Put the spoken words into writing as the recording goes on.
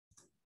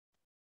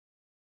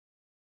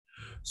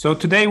So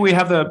today we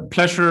have the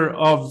pleasure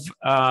of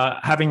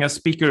having a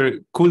speaker,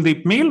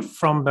 Kuldeep Meel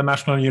from the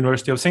National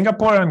University of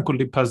Singapore. And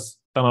Kuldeep has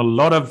done a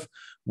lot of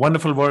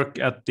wonderful work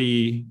at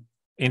the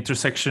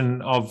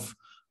intersection of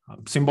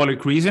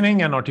symbolic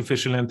reasoning and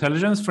artificial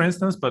intelligence, for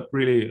instance, but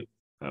really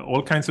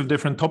all kinds of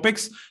different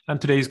topics. And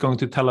today he's going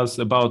to tell us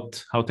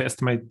about how to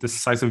estimate the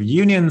size of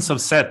unions of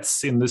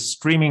sets in the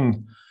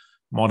streaming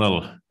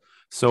model.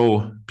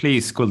 So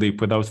please, Kuldeep,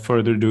 without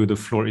further ado, the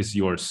floor is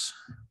yours.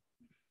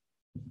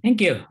 Thank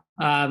you.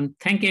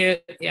 Thank you,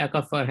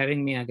 Jakob, for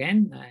having me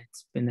again.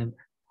 It's been a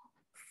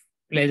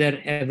pleasure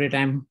every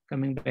time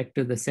coming back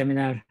to the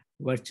seminar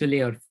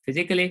virtually or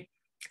physically.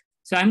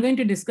 So I'm going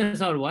to discuss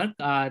our work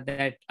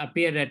that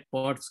appeared at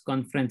POTS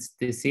conference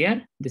this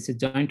year. This is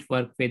joint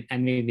work with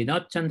Anvi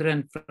Vinod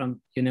Chandran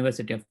from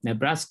University of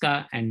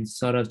Nebraska and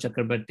Saurav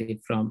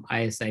Chakrabarti from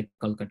ISI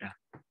Kolkata.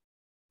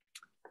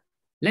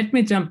 Let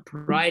me jump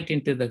right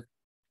into the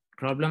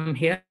problem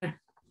here.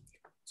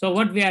 So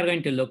what we are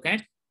going to look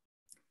at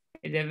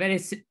is a very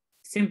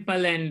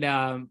simple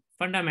and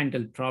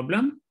fundamental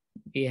problem.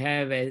 We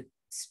have a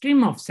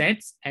stream of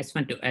sets,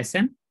 S1 to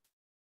Sn.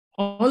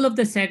 All of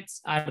the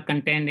sets are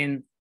contained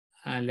in,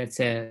 let's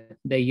say,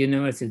 the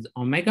universe is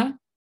omega.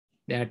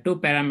 There are two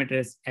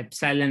parameters,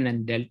 epsilon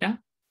and delta.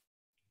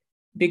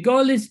 The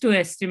goal is to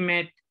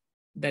estimate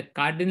the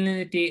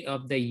cardinality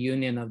of the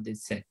union of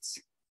these sets.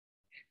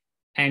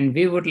 And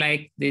we would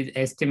like these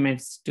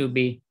estimates to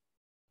be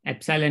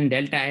epsilon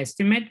delta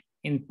estimate.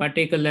 In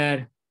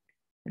particular,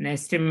 an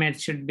estimate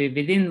should be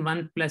within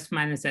 1 plus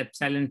minus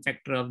epsilon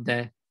factor of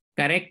the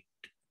correct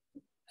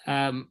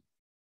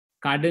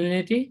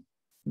cardinality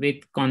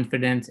with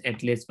confidence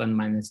at least 1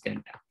 minus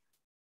delta.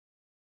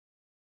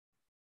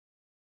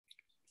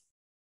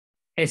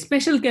 A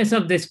special case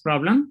of this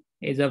problem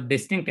is of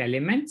distinct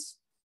elements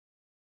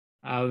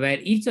where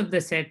each of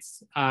the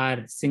sets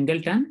are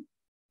singleton.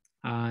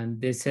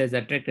 This has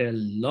attracted a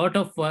lot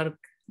of work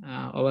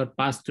over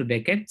past 2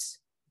 decades.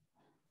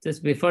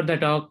 Just before the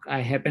talk, I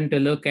happened to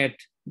look at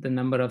the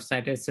number of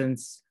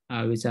citations,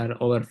 which are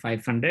over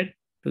 500,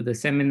 to the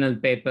seminal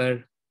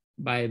paper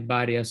by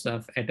Bar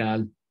Yosef et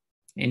al.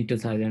 In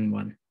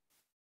 2001.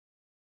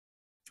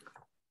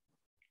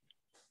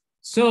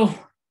 So,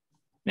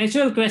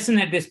 natural question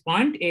at this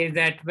point is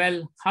that,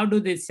 well, how do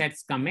these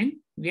sets come in?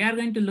 We are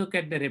going to look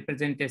at the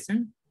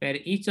representation where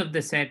each of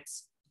the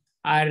sets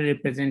are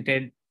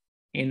represented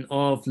in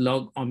O of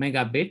log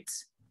omega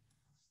bits.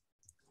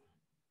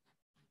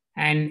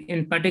 And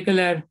in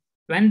particular,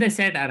 when the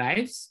set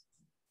arrives,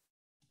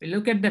 we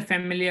look at the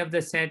family of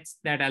the sets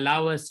that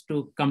allow us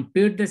to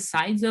compute the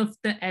size of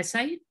the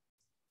SI.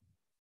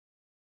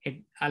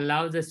 It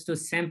allows us to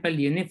sample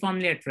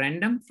uniformly at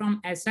random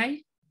from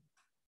SI.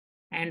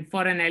 And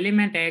for an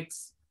element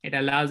X, it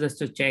allows us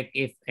to check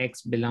if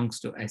X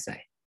belongs to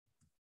SI.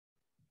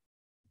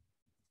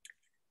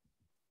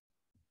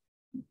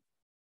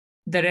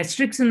 The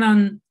restriction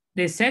on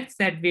the sets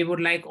that we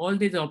would like all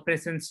these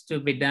operations to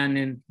be done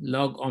in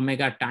log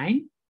omega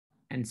time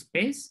and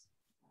space.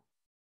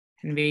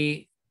 And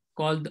we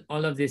called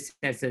all of these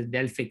sets as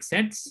Delphic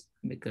sets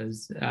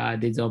because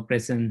these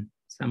operations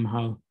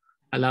somehow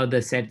allow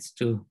the sets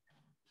to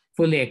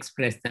fully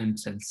express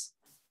themselves.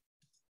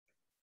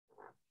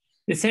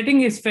 The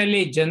setting is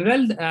fairly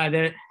general.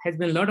 There has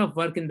been a lot of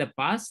work in the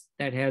past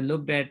that have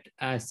looked at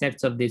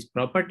sets of these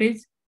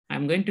properties.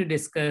 I'm going to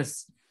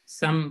discuss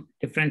some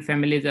different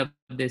families of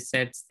these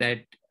sets that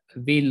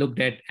we looked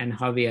at and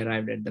how we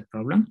arrived at the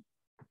problem.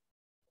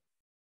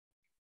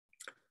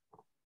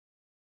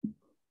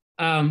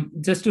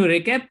 Just to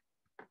recap,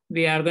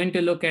 we are going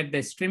to look at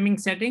the streaming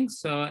settings.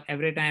 So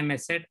every time a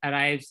set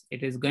arrives,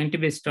 it is going to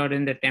be stored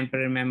in the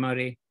temporary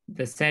memory.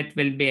 The set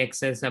will be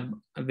accessed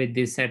with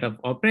this set of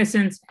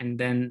operations, and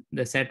then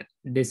the set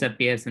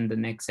disappears and the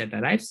next set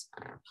arrives.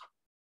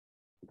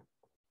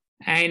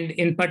 And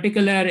in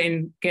particular,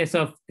 in case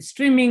of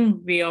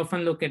streaming, we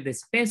often look at the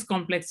space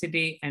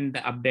complexity and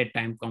the update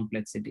time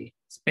complexity.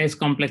 Space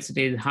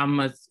complexity is how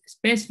much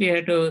space we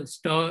have to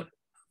store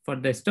for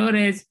the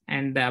storage,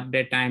 and the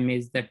update time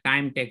is the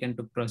time taken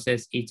to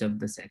process each of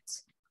the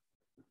sets.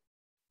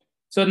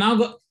 So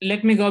now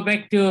let me go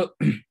back to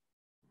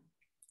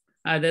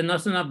the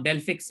notion of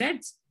Delphic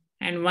sets.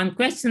 And one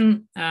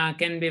question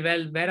can be,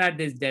 well, where are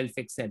these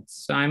Delphic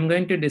sets? So I'm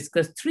going to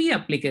discuss 3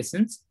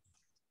 applications,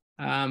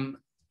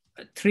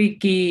 3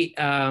 key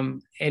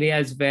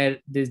areas where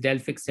these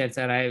Delphic sets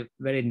arrive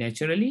very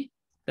naturally.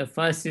 The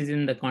first is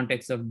in the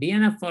context of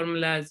DNF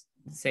formulas.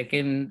 The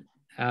second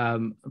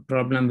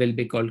problem will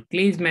be called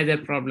Klee's measure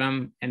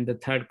problem, and the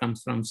third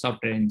comes from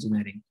software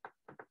engineering.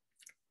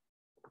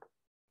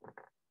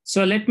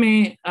 So let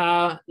me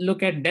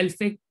look at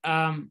Delphic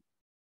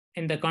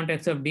in the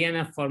context of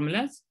DNF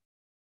formulas.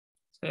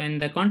 So in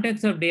the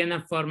context of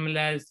DNF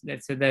formulas,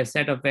 let's say the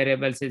set of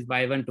variables is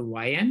y1 to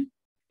yn.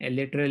 A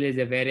literal is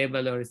a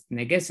variable or its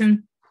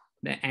negation.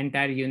 The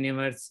entire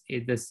universe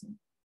is the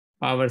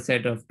power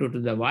set of 2 to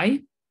the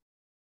y.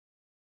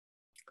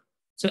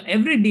 So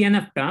every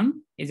DNF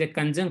term is a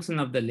conjunction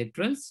of the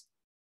literals.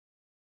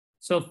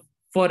 So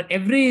for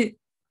every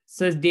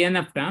such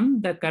DNF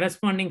term, the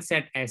corresponding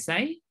set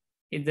Si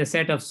is the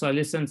set of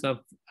solutions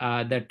of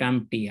the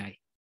term Ti.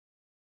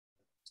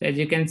 So as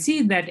you can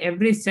see that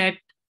every set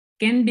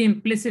can be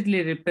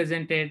implicitly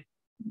represented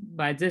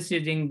by just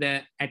using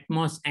the at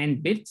most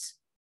n bits,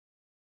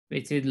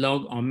 which is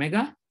log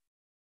omega.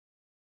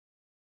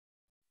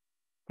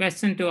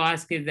 Question to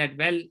ask is that,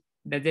 well,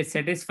 does it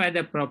satisfy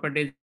the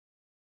properties?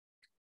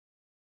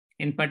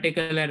 In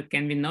particular,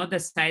 can we know the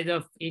size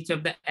of each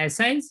of the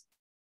SIs?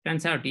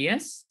 Turns out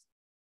yes.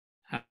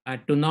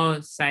 To know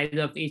size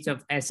of each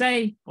of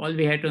SI, all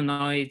we have to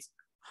know is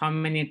how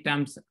many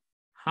terms,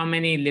 how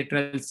many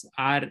literals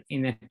are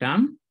in a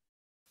term.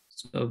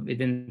 So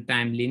within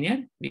time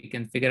linear, we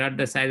can figure out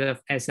the size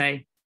of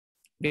SI.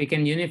 We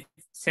can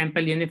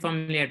sample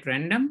uniformly at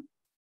random.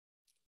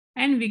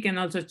 And we can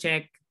also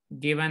check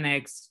given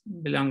X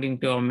belonging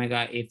to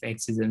omega if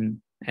X is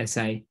in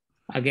SI.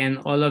 Again,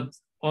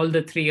 all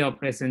the three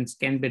operations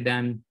can be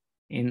done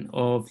in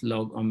O of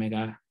log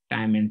omega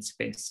time and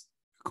space.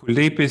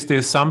 Kuldeep, is the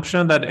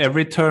assumption that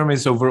every term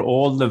is over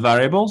all the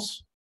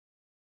variables?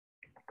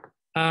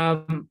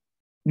 No.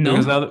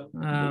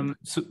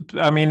 So,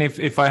 I mean,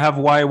 if I have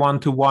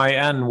y1 to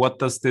yn, what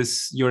does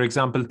this, your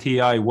example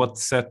Ti, what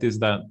set is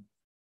that?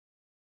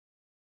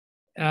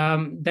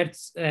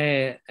 That's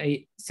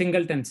a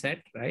singleton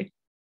set, right?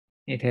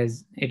 It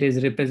is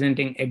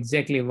representing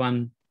exactly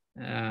one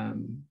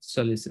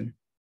solution.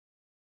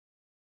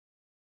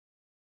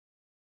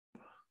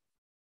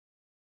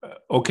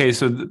 Okay,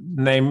 so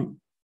namely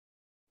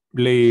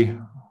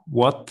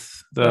what?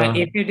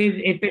 If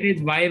it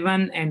is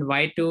y1 and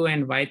y2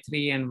 and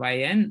y3 and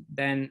yn,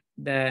 then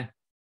the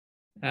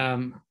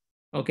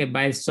okay,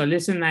 by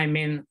solution I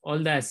mean all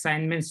the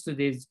assignments to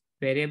these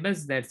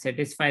variables that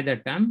satisfy the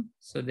term.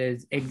 So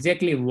there's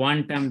exactly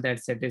one term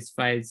that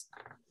satisfies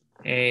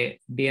a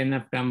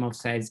DNF term of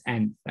size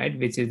n, right?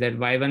 Which is that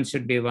y1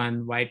 should be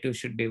 1, y2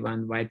 should be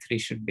 1, y3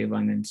 should be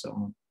 1, and so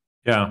on.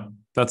 Yeah,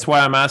 that's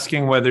why I'm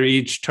asking whether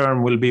each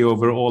term will be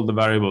over all the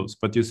variables,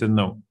 but you said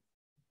no.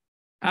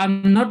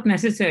 Not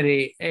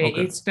necessary. Okay.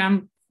 Each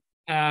term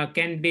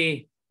can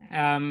be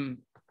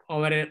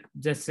over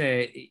just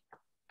I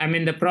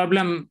mean, the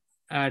problem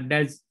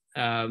does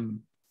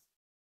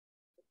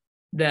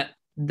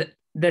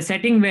the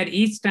setting where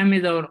each term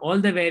is over all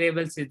the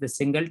variables is the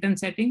singleton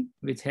setting,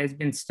 which has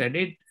been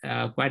studied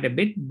quite a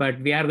bit, but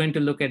we are going to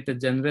look at the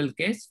general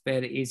case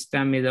where each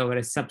term is over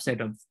a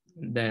subset of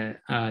the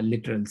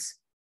literals.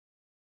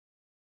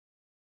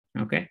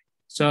 Okay.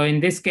 So in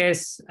this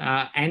case,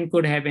 n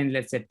could have been,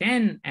 let's say,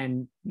 10,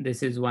 and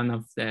this is one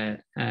of the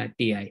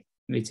Ti,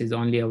 which is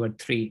only over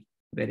 3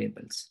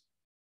 variables.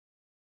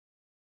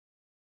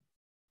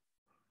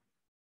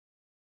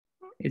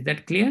 Is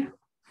that clear?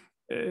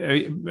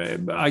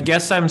 I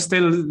guess I'm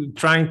still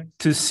trying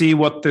to see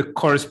what the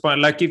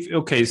correspond, like if,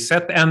 okay,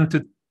 set n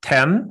to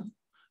 10,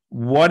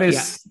 what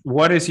is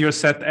your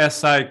set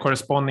Si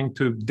corresponding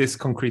to this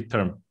concrete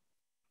term?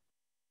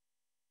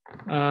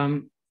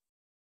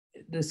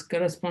 This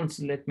corresponds,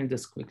 let me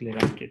just quickly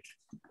write it.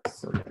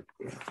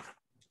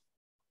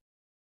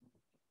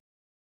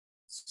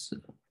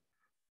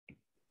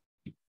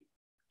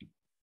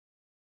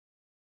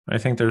 I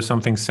think there's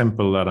something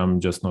simple that I'm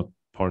just not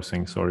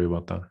parsing. Sorry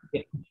about that.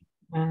 Yeah.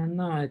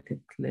 No, I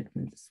think, let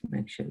me just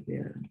make sure we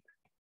are.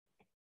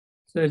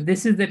 So if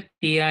this is the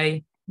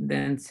Ti,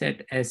 then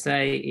set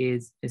Si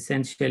is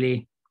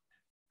essentially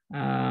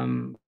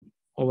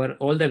over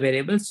all the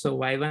variables. So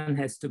y1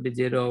 has to be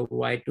 0,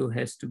 y2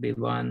 has to be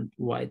 1,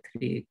 y3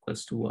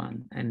 equals to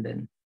 1, and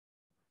then.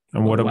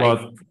 And what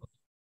about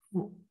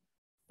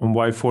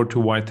y4 to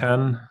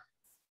y10?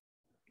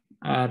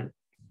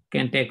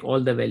 Can take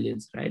all the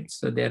values, right?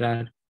 So there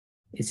are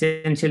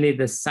essentially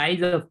the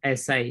size of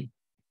Si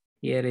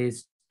here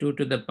is 2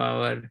 to the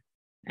power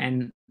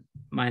n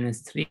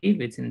minus 3,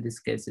 which in this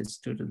case is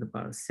 2 to the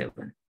power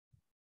 7.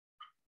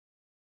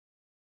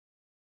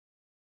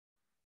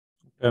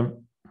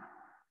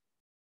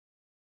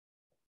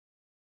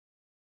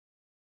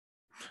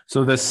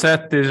 So the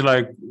set is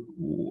like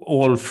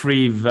all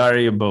 3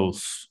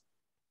 variables.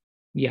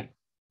 Yeah.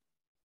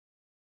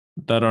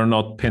 That are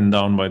not pinned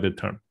down by the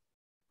term.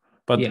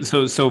 But yeah.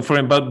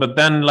 but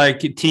then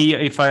like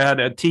if I had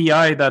a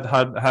Ti that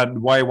had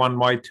y1,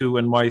 y2,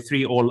 and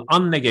y3 all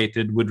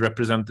unnegated would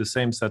represent the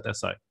same set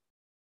Si.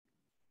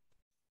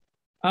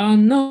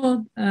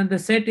 No, the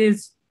set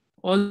is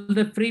all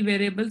the free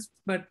variables,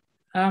 but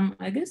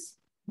I guess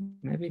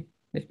maybe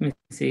let me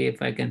see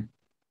if I can.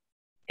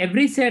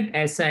 Every set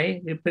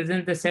Si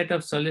represents the set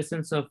of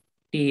solutions of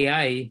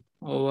Ti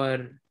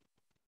over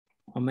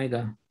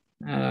omega.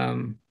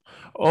 So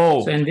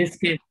in this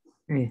case.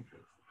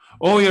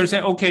 Oh, you're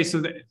saying, okay,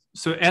 so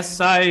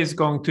Si is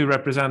going to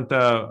represent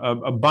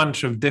a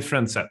bunch of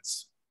different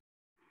sets.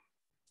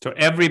 So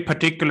every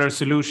particular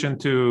solution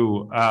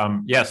to,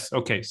 yes,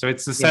 okay. So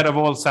it's the set of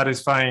all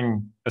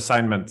satisfying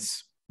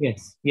assignments.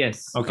 Yes.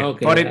 Okay,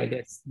 got it. I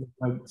guess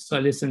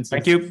solutions.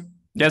 Thank you.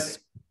 Yes,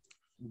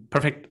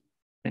 perfect.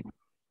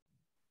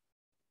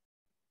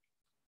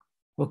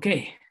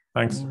 Okay.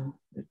 Thanks.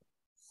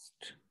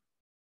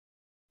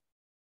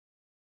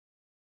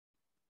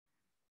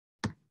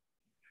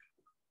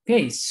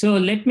 Okay, so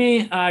let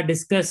me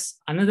discuss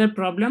another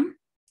problem,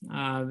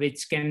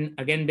 which can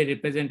again be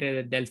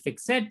represented as Delphic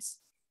sets.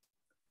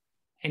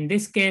 In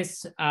this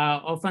case,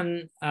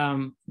 often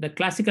the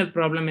classical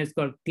problem is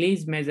called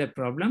Klee's measure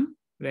problem,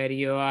 where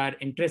you are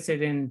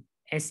interested in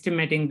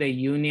estimating the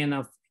union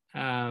of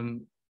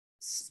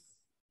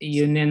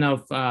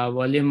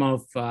volume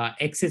of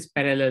axis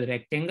parallel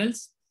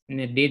rectangles in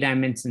a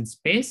d-dimension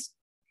space.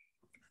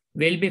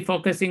 We'll be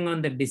focusing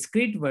on the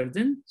discrete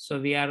version. So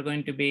we are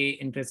going to be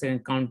interested in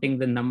counting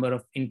the number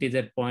of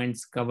integer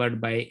points covered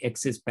by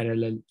axis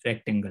parallel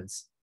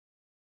rectangles.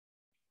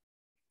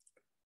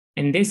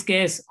 In this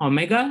case,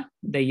 omega,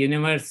 the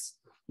universe,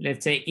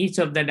 let's say each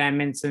of the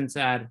dimensions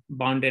are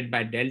bounded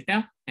by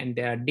delta and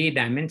they are d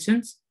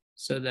dimensions.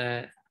 So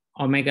the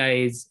omega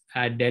is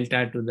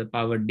delta to the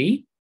power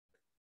d.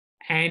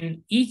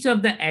 And each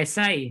of the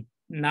SI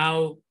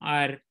now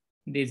are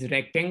these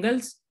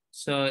rectangles.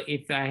 So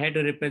if I had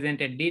to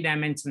represent a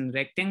d-dimension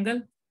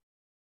rectangle,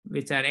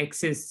 which are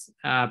axis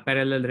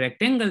parallel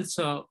rectangles,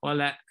 so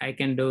all I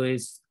can do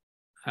is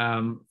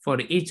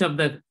for each of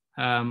the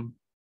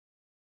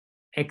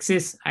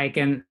axis, I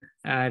can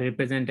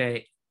represent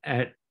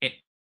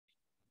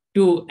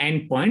two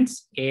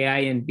endpoints, AI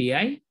and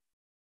BI.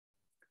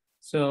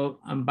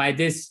 So by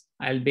this,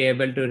 I'll be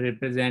able to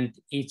represent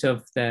each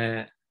of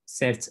the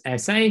sets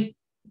SI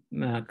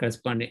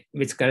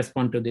which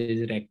correspond to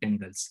these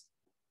rectangles.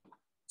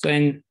 So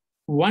in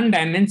one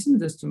dimension,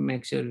 just to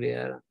make sure we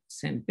are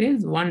same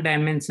page, one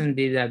dimension,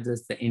 these are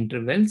just the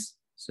intervals.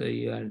 So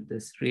you are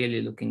just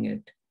really looking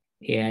at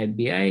AI,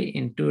 BI.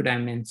 In two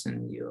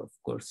dimension, you of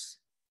course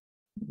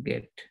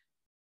get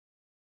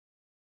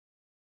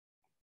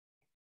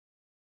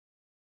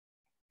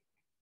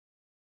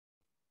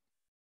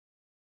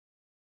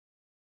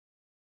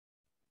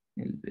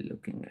you'll be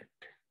looking at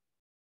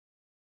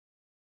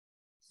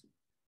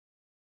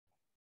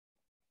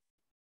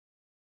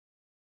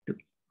two.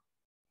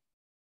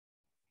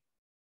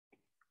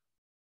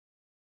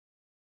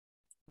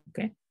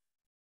 Okay.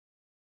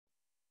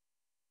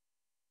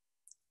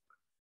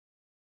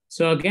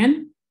 So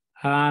again,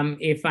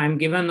 if I'm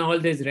given all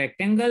these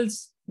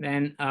rectangles,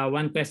 then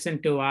one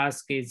question to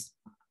ask is,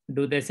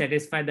 do they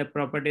satisfy the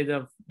properties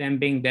of them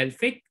being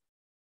Delphic?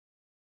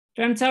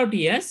 Turns out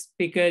yes,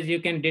 because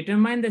you can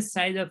determine the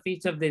size of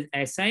each of these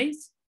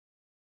SIs.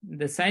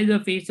 The size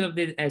of each of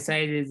these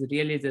SIs is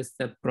really just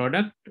the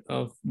product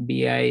of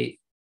BI1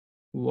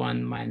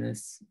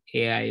 minus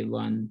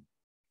AI1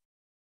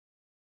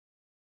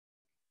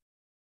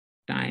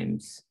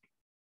 times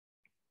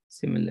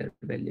similar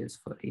values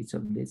for each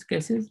of these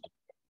cases.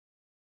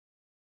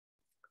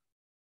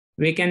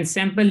 We can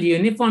sample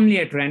uniformly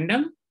at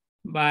random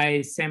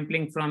by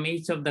sampling from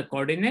each of the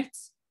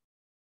coordinates.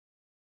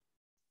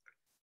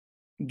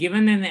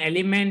 Given an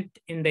element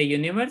in the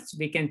universe,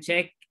 we can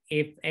check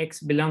if X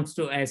belongs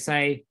to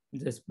SI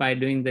just by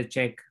doing the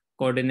check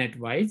coordinate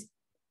wise.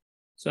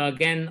 So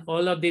again,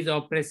 all of these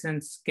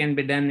operations can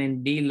be done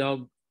in d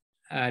log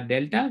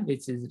delta,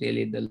 which is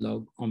really the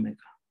log omega.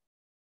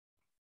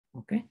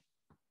 Okay.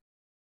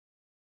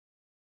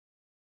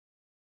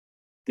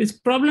 This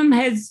problem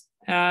has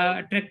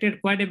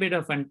attracted quite a bit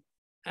of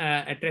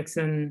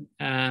attraction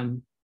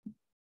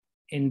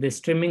in the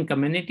streaming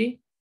community.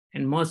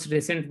 And most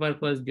recent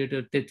work was due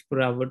to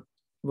Tirthpura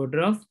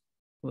Woodruff,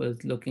 who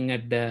was looking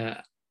at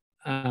the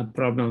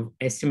problem of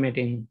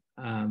estimating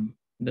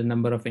the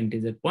number of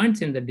integer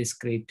points in the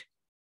discrete.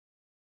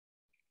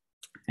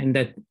 And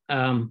the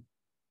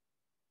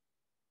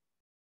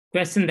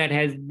question that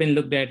has been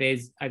looked at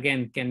is,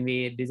 again, can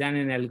we design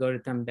an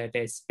algorithm that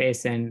has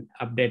space and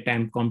update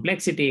time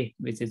complexity,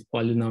 which is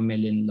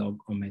polynomial in log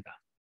omega?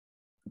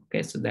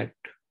 Okay, so that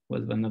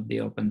was one of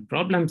the open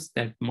problems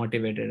that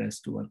motivated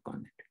us to work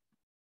on it.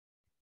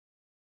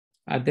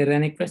 Are there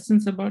any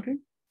questions about it?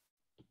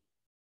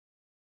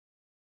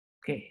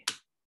 Okay.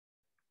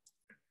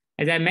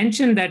 As I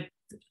mentioned, that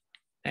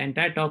the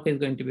entire talk is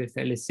going to be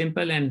fairly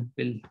simple and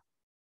will.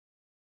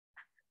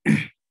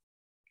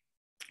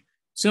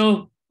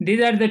 So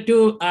these are the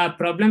two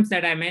problems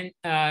that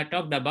I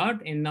talked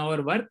about. In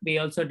our work, we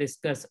also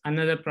discuss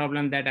another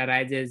problem that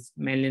arises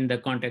mainly in the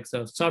context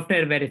of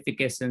software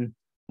verification,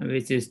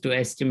 which is to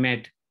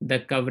estimate the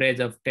coverage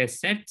of test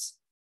sets.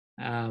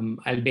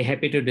 I'll be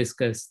happy to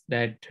discuss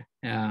that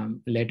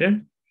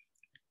later.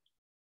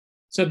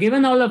 So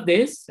given all of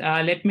this,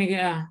 let me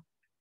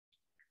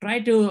try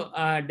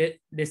to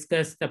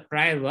discuss the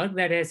prior work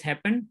that has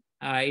happened.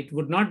 It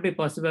would not be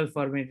possible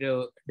for me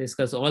to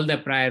discuss all the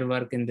prior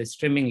work in the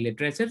streaming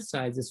literature. So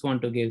I just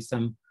want to give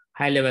some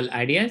high-level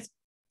ideas.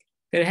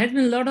 There has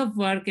been a lot of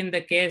work in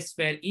the case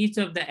where each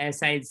of the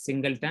SI is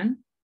singleton.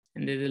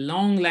 And there's a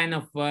long line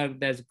of work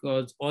that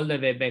goes all the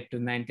way back to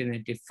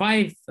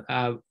 1985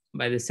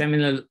 by the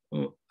seminal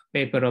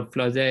paper of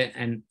Floze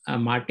and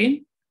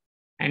Martin.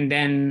 And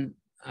then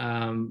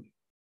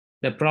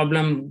the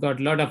problem got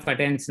a lot of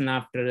attention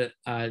after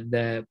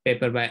the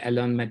paper by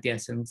Alon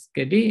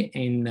Mathiasen-Skedi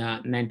in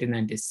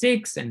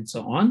 1996 and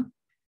so on.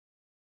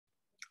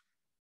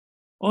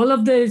 All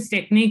of these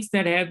techniques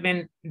that have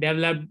been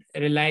developed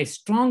rely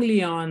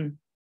strongly on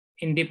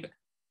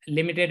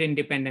limited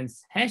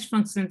independence hash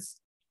functions,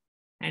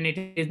 and it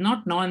is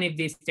not known if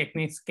these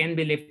techniques can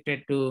be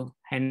lifted to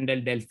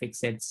handle Delphic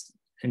sets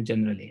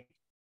generally.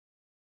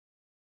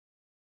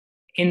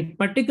 In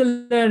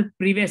particular,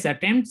 previous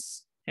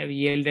attempts have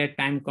yielded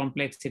time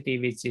complexity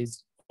which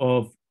is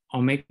of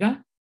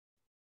omega.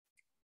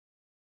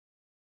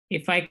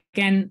 If I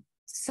can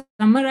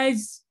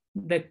summarize,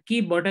 the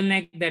key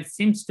bottleneck that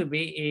seems to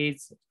be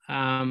is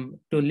to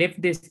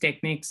lift these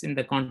techniques in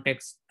the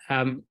context,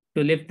 to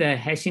lift the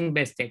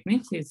hashing-based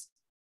techniques is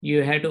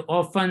you have to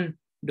often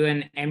do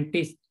an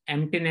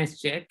emptiness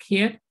check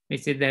here,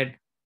 which is that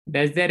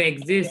does there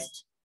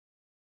exist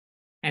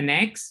an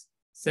x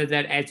such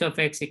that h of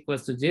x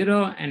equals to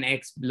 0 and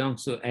x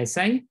belongs to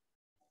Si?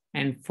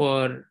 And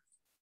for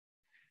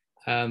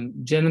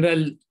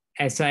general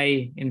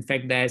Si, in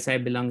fact, the Si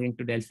belonging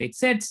to Delphic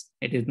sets,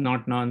 it is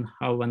not known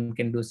how one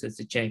can do such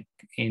a check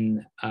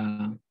in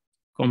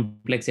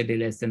complexity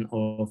less than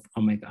of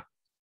omega.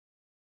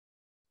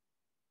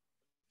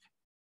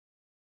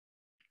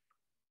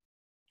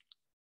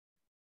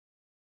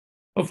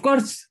 Of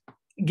course,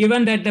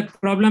 given that the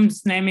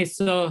problem's name is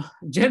so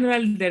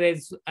general, there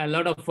is a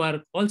lot of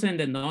work also in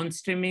the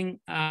non-streaming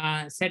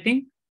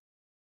setting.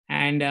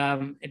 And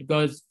it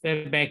goes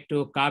way back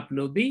to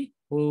Kuldeep,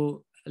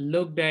 who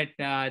looked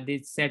at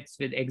these sets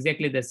with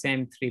exactly the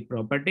same three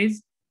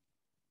properties.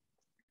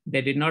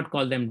 They did not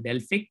call them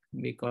Delphic.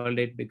 We called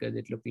it because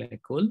it looked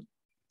like cool.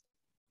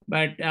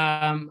 But,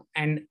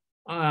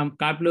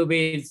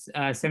 Kuldeep's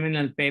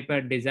seminal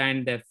paper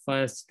designed the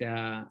first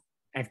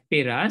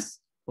FP-RAS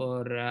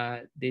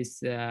for these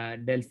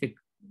Delphic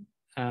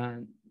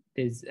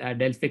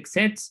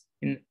sets,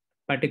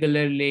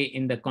 particularly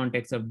in the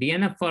context of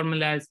DNF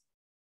formulas.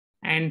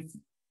 And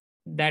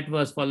that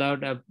was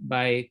followed up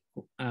by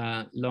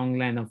a long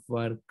line of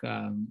work,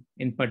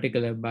 in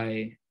particular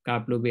by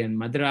Kuldeep and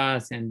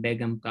Madras and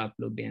Begum,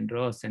 Kuldeep and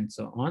Ross, and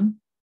so on.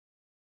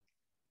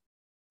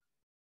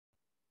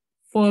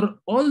 For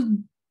all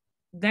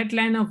that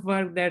line of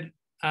work that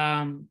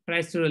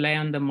tries to rely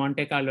on the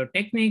Monte Carlo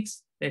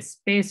techniques, the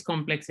space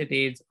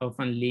complexity is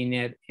often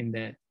linear in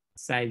the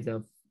size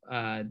of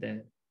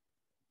the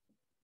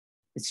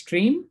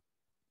stream,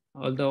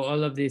 although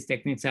all of these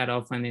techniques are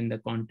often in the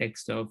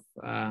context of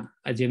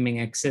assuming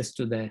access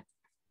to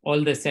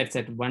all the sets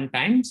at one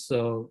time.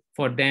 So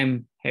for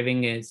them,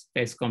 having a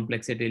space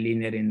complexity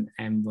linear in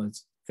M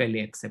was fairly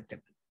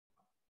acceptable.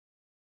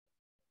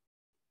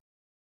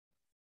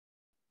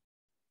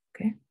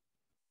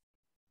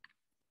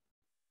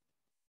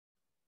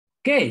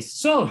 Okay,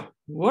 so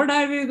what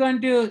are we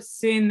going to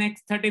see in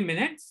next 30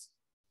 minutes?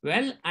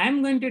 Well,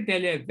 I'm going to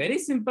tell you a very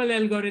simple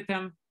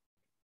algorithm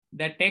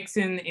that takes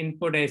in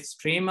input a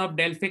stream of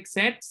Delphic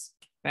sets,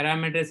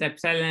 parameters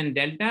epsilon and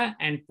delta,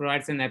 and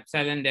provides an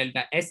epsilon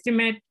delta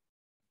estimate.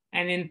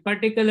 And in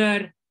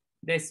particular,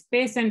 the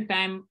space and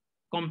time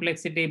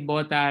complexity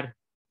both are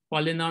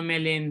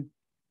polynomial in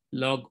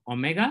log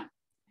omega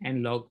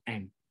and log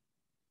m.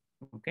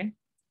 Okay,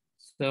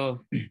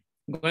 so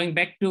going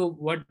back to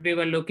what we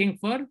were looking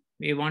for,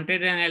 we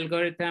wanted an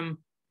algorithm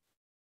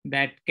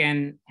that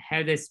can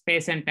have the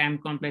space and time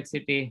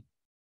complexity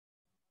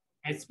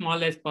as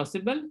small as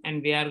possible.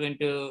 And we are going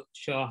to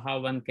show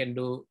how one can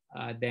do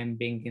them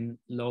being in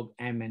log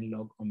m and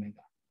log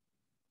omega.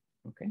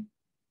 Okay.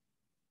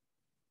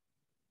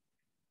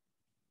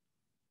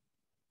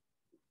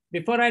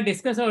 Before I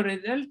discuss our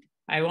result,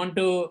 I want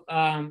to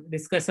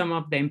discuss some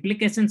of the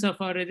implications of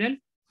our result.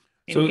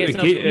 So,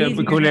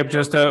 Kuldeep,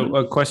 just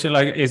a question: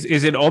 like,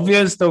 is it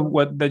obvious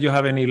that you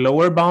have any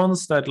lower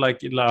bounds? That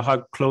like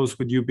how close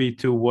would you be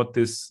to what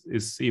this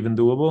is even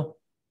doable?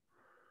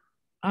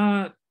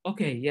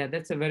 Okay, yeah,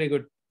 that's a very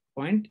good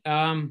point.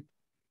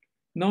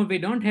 No, we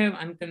don't have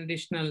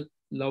unconditional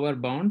lower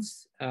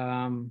bounds.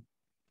 When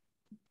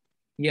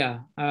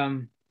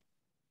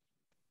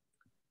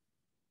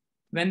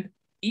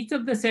each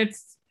of the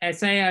sets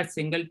Si are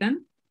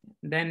singleton,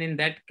 then in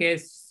that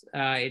case,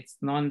 it's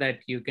known that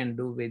you can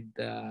do with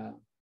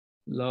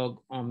log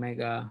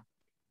omega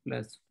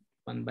plus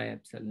 1 by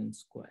epsilon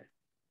square.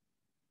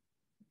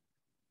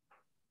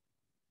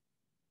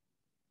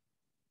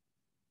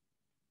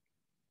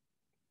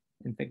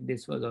 In fact,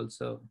 this was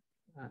also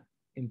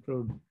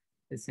improved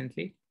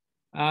recently.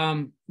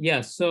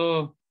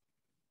 So,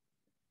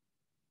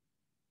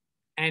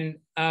 and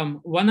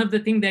one of the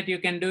things that you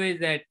can do is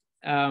that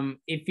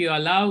if you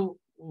allow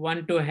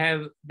one to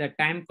have the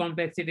time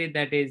complexity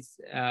that is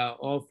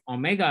of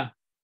omega,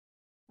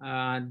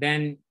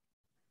 then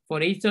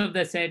for each of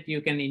the set,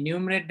 you can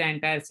enumerate the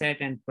entire set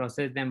and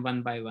process them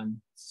one by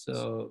one.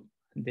 So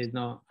there's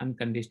no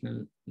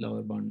unconditional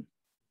lower bound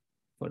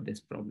for this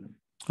problem.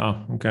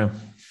 Oh, okay.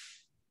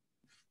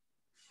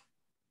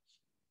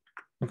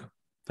 Okay,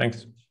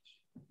 thanks.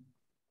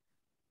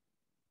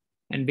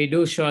 And we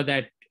do show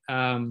that,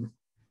 of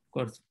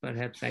course,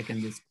 perhaps I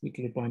can just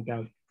quickly point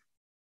out,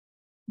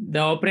 the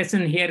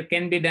operation here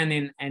can be done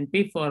in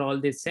NP for all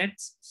these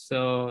sets.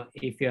 So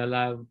if you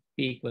allow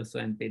P equals to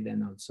NP,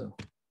 then also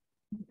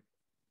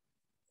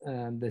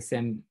the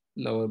same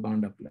lower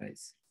bound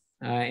applies.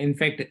 In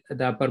fact,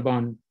 the upper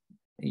bound,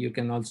 you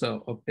can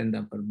also obtain the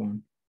upper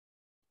bound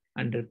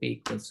under P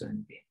equals to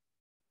NP.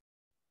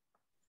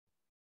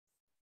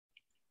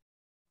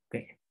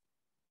 Okay.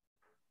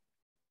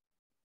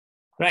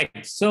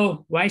 Right,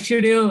 so why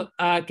should you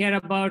care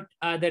about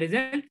the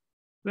result?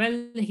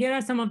 Well, here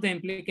are some of the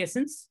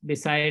implications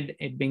beside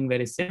it being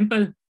very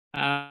simple.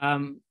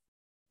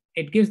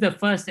 It gives the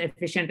first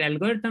efficient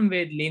algorithm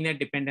with linear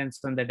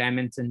dependence on the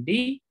dimension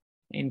D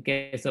in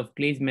case of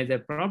Klee's measure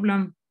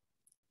problem.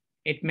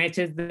 It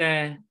matches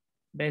the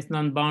best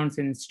known bounds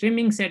in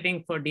streaming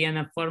setting for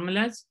DNF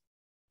formulas.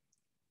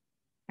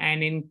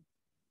 And in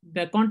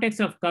the context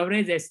of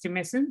coverage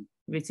estimation,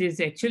 which is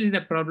actually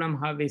the problem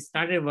how we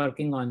started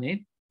working on it,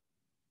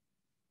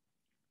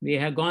 we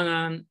have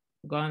gone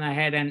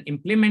ahead and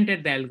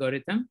implemented the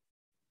algorithm,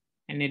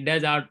 and it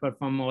does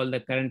outperform all the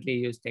currently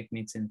used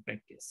techniques in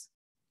practice.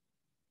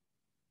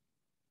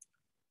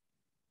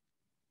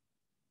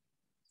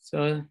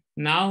 So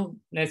now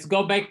let's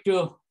go back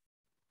to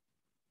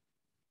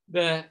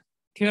the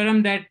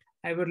theorem that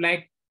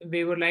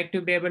we would like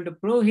to be able to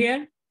prove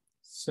here.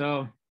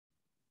 So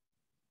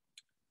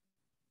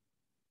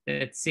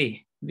let's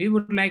see. We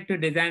would like to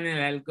design an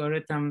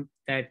algorithm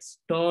that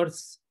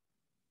stores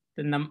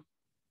the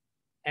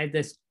as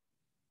the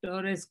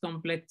storage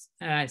complex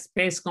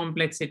space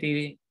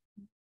complexity,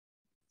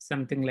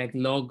 something like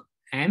log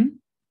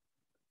m,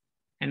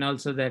 and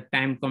also the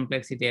time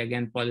complexity,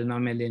 again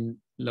polynomial in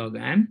log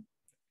m.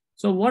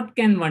 So what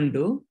can one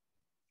do?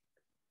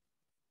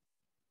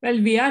 Well,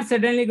 we are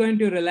certainly going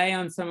to rely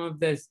on some of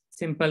the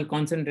simple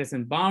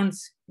concentration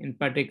bounds. In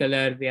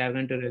particular, we are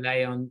going to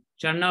rely on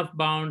Chernoff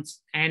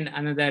bounds and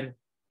another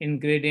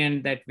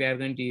ingredient that we are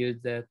going to use,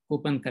 the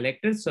coupon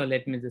collectors. So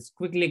let me just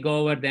quickly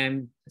go over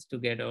them just to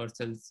get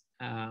ourselves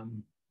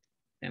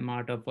them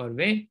out of our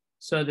way.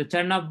 So the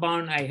Chernoff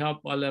bound, I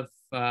hope all of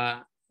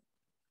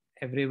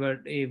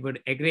everybody would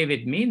agree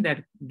with me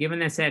that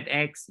given a set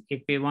X,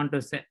 if we want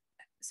to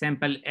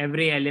sample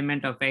every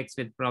element of X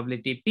with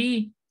probability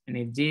P, and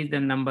if G is the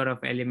number of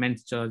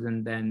elements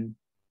chosen, then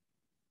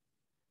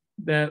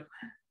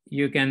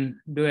you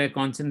can do a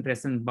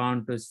concentration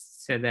bound to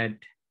say that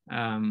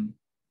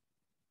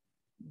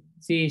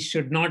G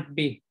should not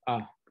be, my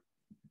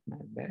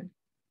bad.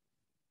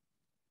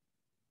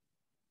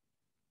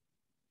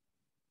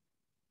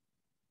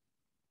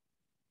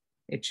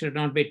 It should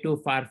not be too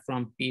far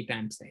from P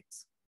times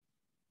X.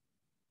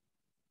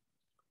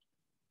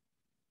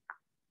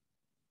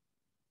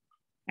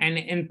 And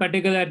in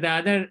particular,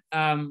 the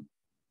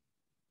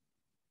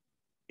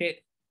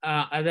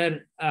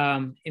other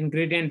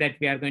ingredient that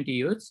we are going to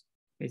use,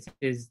 which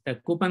is the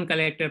coupon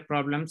collector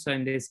problem. So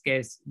in this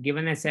case,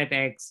 given a set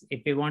X,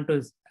 if we want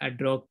to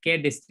draw K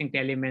distinct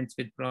elements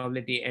with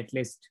probability at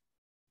least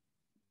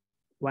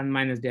 1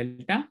 minus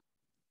delta,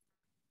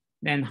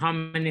 then how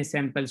many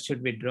samples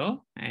should we draw?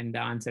 And the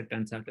answer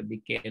turns out to be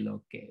K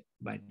log K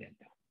by delta.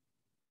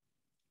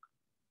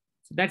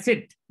 So that's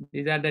it.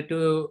 These are the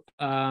two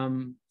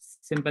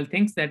simple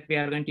things that we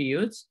are going to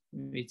use,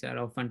 which are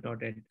often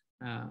taught at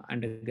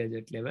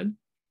undergraduate level.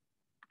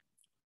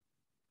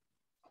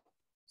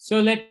 So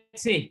let's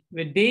see,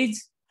 with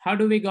these, how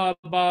do we go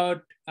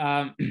about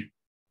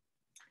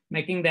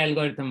making the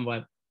algorithm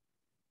work?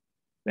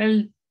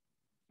 Well,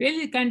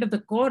 really kind of the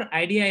core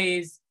idea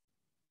is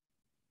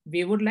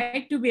we would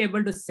like to be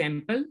able to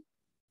sample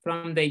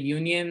from the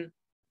union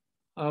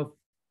of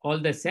all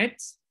the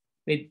sets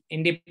with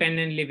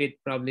independently with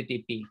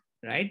probability P,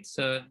 right?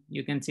 So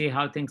you can see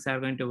how things are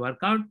going to work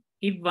out.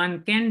 If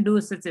one can do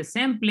such a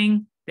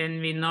sampling, then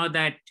we know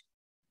that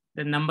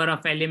the number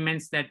of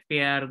elements that we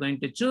are going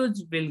to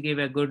choose will give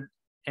a good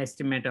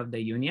estimate of the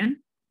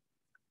union.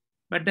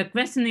 But the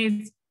question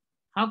is,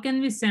 how can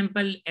we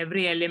sample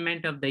every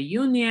element of the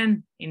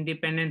union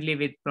independently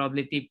with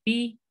probability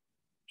P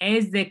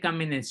as they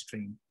come in a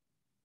stream?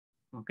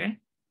 Okay.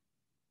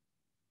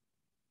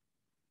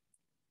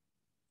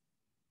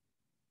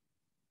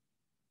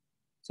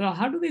 So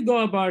how do we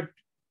go about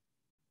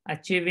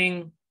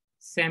achieving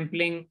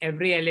sampling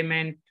every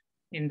element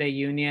in the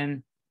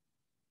union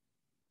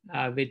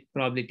with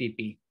probability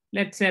P?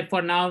 Let's say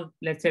for now,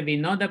 let's say we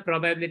know the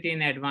probability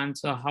in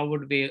advance. So how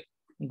would we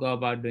go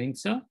about doing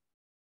so?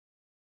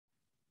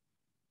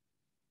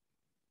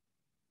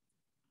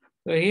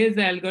 So here's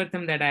the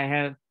algorithm that I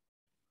have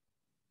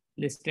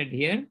listed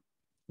here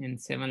in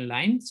 7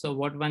 lines. So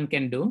what one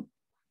can do,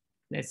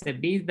 let's say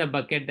B is the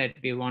bucket that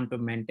we want to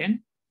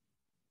maintain.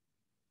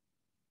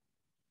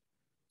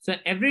 So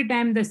every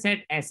time the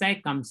set Si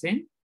comes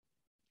in,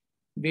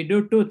 we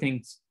do two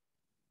things.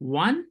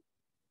 One,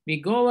 we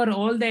go over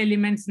all the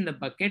elements in the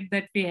bucket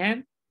that we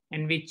have,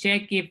 and we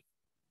check if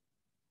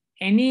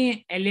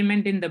any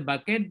element in the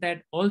bucket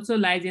that also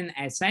lies in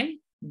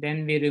Si,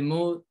 then we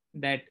remove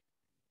that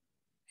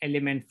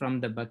element from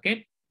the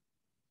bucket.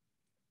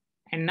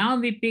 And now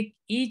we pick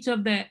each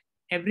of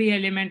every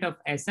element of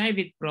Si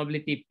with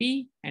probability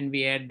P, and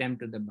we add them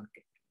to the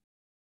bucket.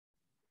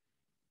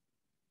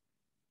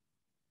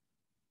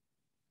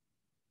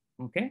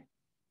 Okay.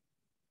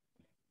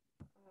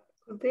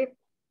 Kuldeep,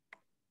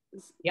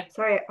 Yeah.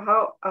 sorry,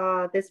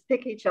 how this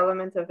pick each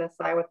element of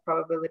SI with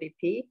probability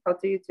P, how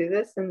do you do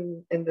this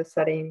in the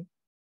setting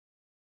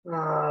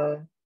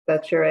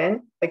that you're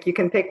in? Like you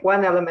can pick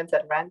one element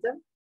at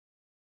random?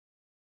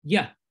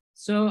 Yeah.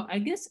 So I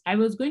guess I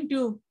was going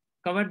to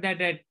cover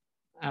that at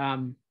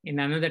in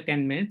another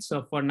 10 minutes.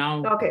 So for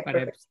now, Okay,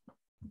 perhaps,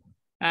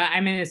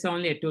 I mean, it's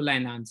only a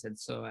 2-line answer.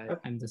 So Okay.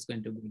 I'm just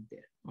going to bring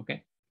there.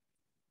 Okay.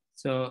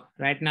 So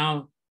right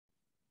now,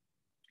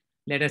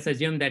 let us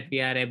assume that we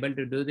are able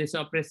to do this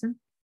operation.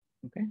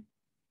 Okay.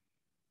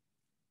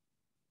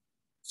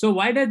 So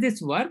why does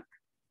this work?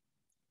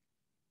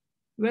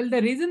 Well,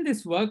 the reason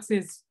this works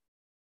is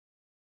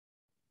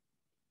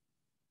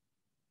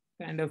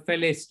kind of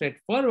fairly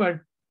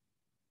straightforward.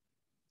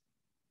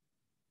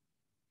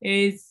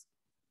 Is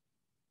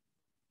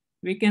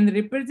we can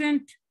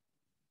represent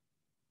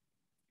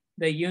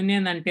the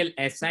union until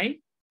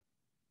SI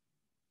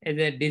as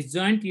a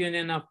disjoint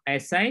union of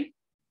SI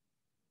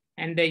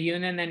and the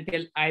union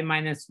until I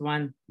minus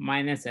 1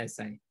 minus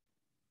SI.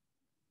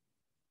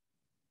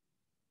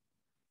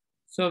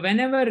 So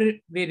whenever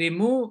we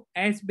remove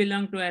S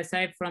belong to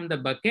SI from the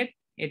bucket,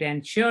 it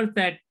ensures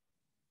that,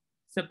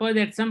 suppose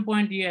at some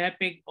point you have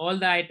picked all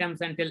the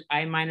items until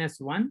I minus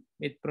 1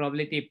 with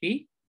probability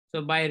P.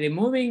 So by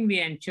removing,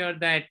 we ensure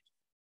that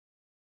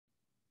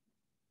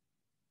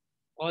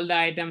all the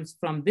items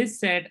from this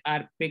set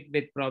are picked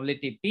with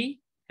probability P.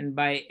 And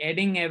by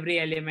adding every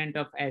element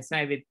of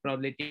SI with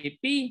probability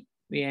P,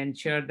 we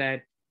ensure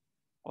that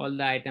all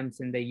the items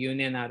in the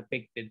union are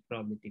picked with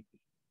probability P.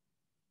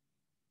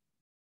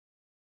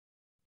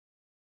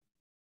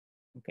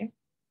 Okay.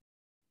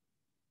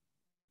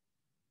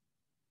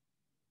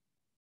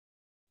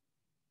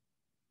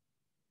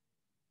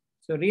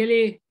 So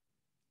really,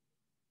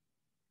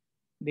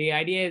 the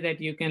idea is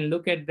that you can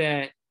look at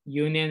the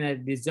union as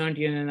disjoint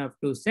union of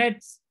two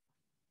sets.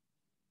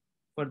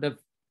 For the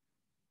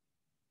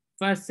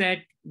first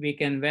set, we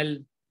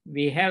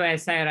have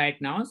SI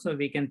right now, so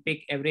we can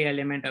pick every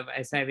element of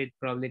SI with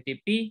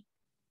probability P.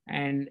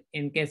 And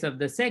in case of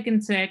the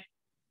second set,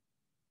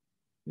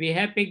 we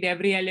have picked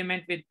every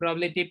element with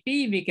probability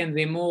P, we can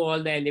remove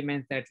all the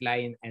elements that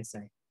lie in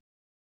SI.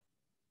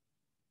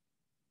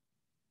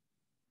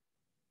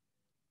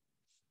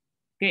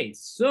 Okay,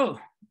 so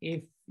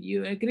if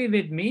you agree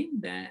with me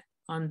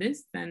on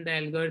this, then the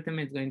algorithm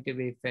is going to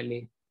be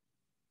fairly,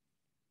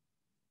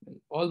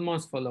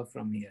 almost follow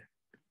from here.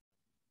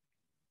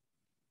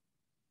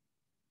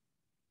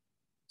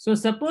 So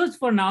suppose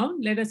for now,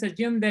 let us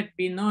assume that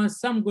we know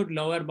some good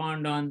lower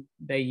bound on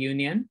the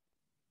union.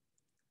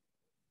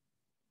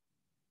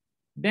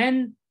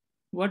 Then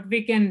what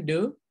we can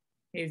do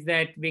is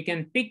that we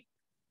can pick,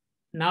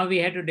 now we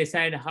have to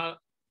decide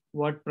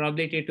what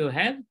probability to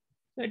have.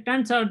 So it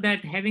turns out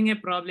that having a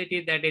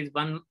probability that is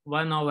 1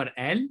 over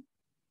L,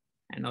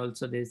 and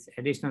also these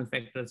additional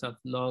factors of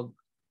log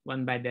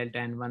 1 by delta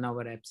and 1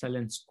 over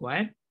epsilon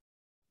square.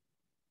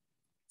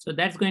 So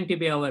that's going to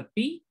be our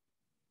P.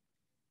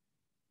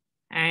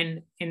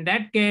 And in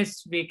that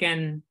case, we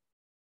can,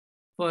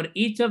 for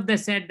each of the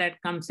set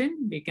that comes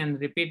in, we can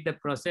repeat the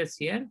process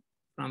here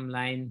from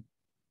line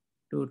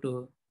 2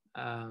 to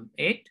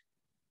 8.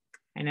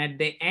 And at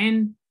the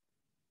end,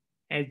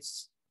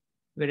 as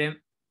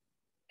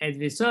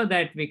we saw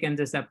that, we can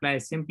just apply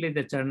simply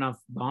the Chernoff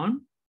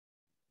bound,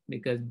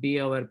 because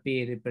B over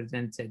P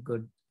represents a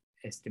good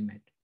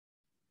estimate.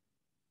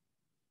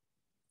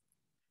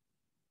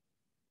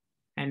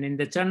 And in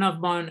the Chernoff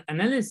bound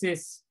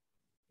analysis,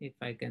 if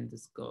I can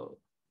just go,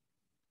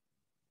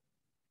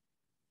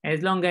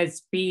 as long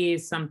as P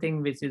is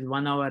something which is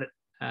 1 over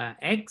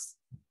X,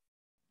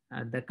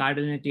 the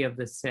cardinality of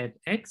the set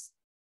X,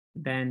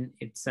 then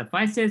it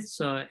suffices.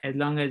 So as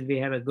long as we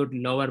have a good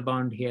lower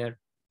bound here,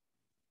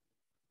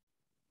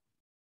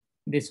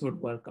 this would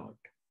work out.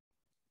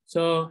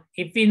 So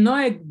if we know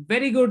a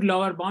very good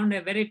lower bound,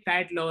 a very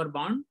tight lower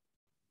bound,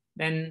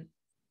 then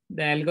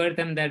the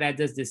algorithm that I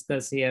just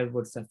discussed here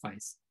would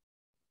suffice.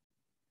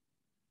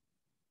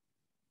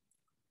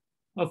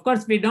 Of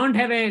course, we don't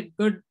have a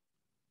good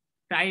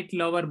tight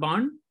lower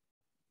bound.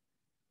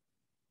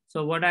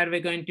 So what are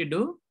we going to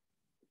do?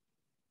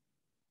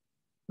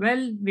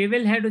 Well, we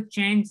will have to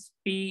change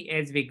P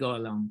as we go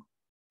along.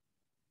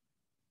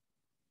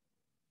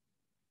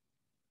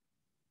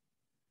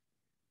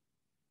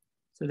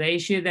 So the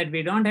issue is that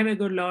we don't have a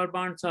good lower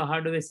bound. So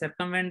how do we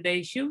circumvent the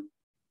issue?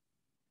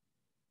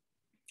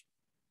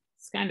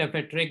 It's kind of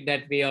a trick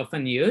that we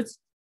often use.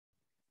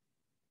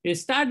 We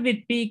start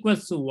with P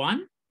equals to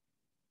 1.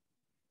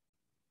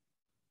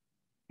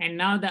 And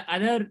now the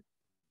other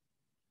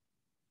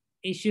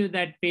issue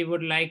that we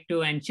would like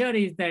to ensure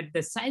is that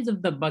the size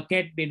of the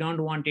bucket, we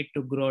don't want it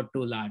to grow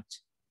too large.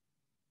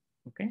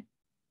 Okay.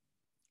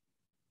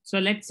 So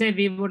let's say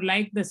we would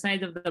like the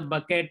size of the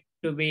bucket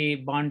to be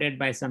bounded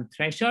by some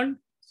threshold.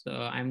 So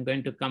I'm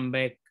going to come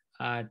back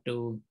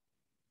to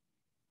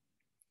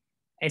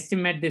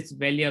estimate this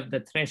value of the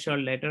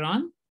threshold later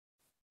on.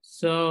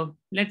 So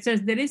let's say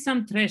there is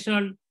some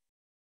threshold,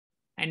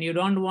 and you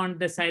don't want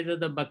the size of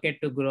the bucket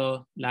to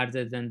grow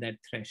larger than that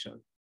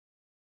threshold.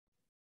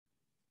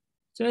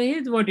 So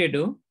here's what you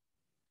do.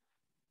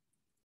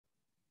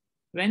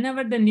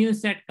 Whenever the new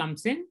set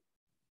comes in,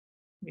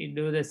 we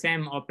do the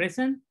same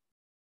operation.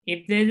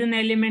 If there's an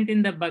element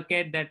in the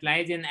bucket that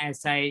lies in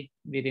SI,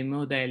 we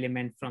remove the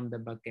element from the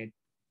bucket.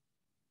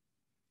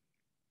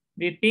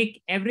 We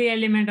pick every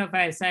element of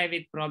SI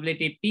with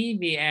probability P,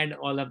 we add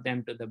all of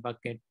them to the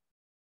bucket.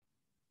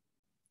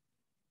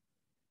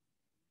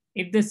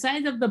 If the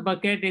size of the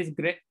bucket is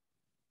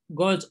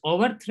goes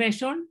over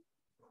threshold,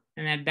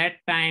 and at that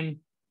time,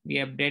 we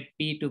update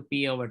P to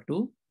P over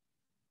 2.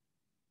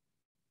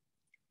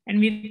 And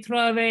we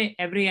throw away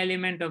every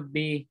element of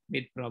B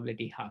with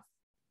probability half.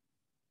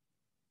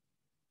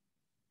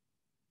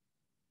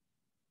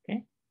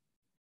 Okay.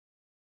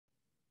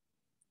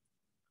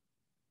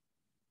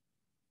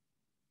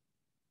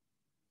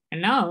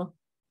 And now,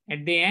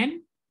 at the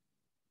end,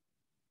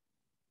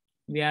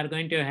 we are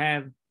going to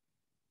have,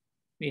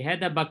 we have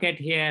the bucket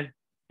here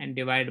and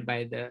divide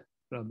by the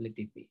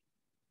probability P.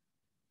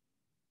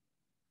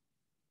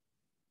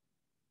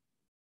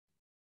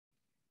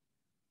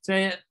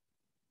 So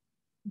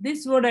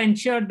this would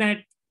ensure that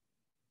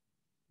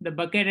the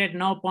bucket at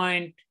no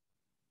point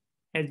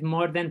has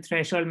more than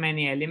threshold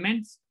many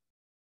elements,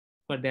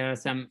 but there are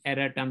some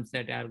error terms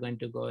that are going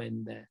to go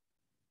in the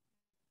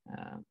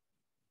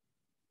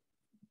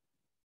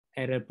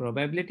error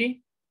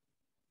probability.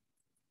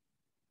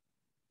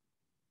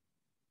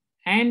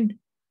 And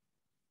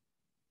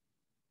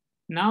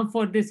now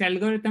for this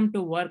algorithm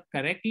to work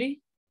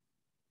correctly,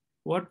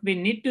 what we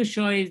need to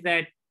show is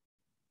that,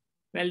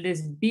 well,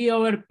 this B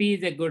over P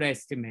is a good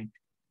estimate.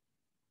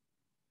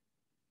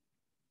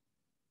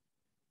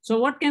 So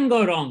what can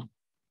go wrong?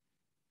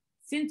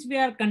 Since we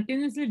are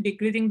continuously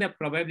decreasing the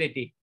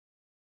probability,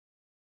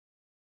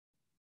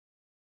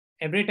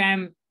 every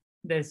time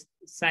the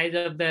size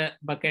of the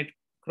bucket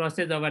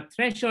crosses our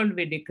threshold,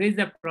 we decrease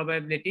the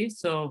probability.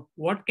 So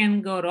what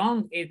can go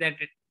wrong is that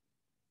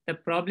the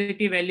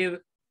probability value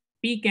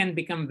P can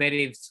become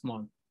very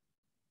small.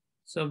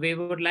 So we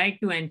would like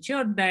to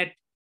ensure that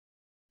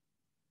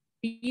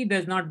P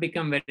does not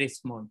become very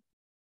small,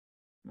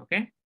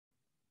 okay?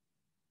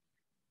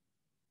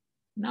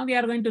 Now we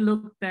are going to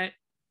look at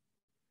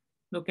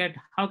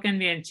how can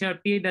we ensure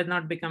P does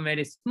not become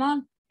very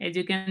small. As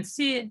you can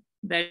see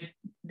that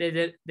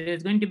there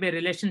is going to be a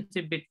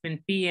relationship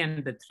between P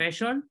and the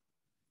threshold,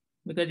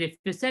 because if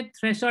you set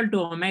threshold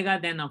to omega,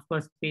 then of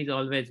course P is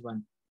always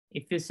 1.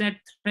 If you set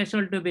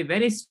threshold to be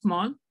very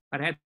small,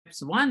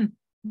 perhaps 1,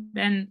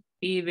 then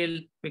P will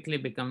quickly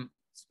become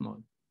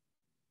small.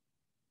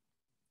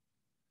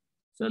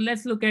 So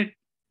let's look at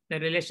the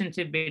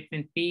relationship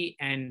between P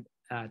and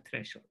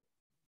threshold.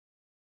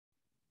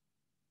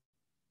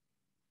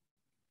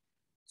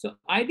 So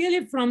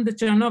ideally from the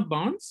Chernoff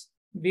bounds,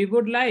 we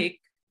would like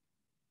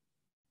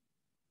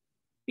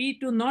P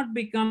to not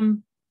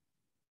become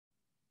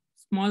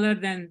smaller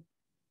than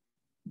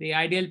the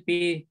ideal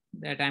P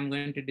that I'm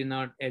going to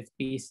denote as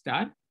P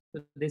star.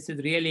 So this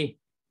is really,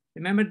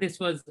 remember this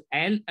was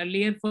L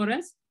earlier for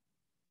us.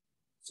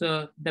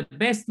 So the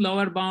best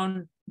lower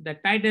bound, the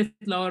tightest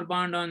lower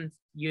bound on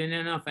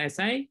union of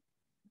SI,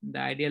 the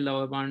ideal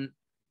lower bound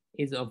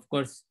is of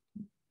course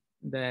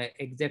the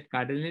exact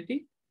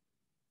cardinality.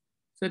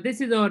 So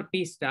this is our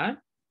P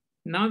star.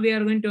 Now we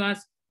are going to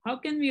ask, how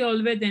can we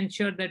always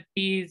ensure that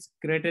P is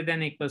greater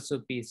than or equals to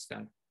P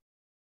star?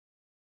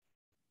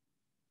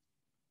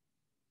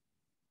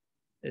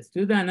 Let's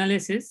do the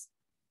analysis.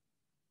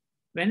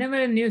 Whenever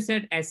a new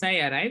set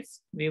SI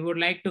arrives, we would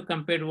like to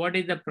compute what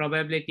is the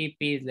probability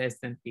P is less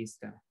than P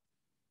star.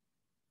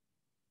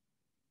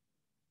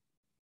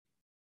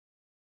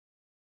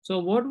 So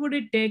what would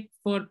it take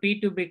for P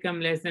to become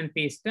less than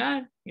P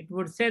star? It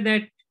would say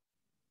that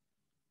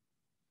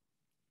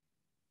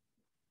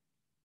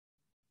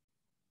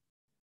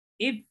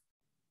if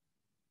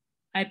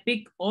I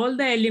pick all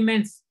the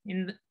elements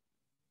in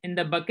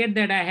the bucket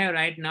that I have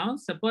right now,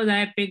 suppose I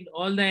have picked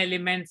all the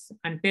elements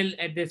until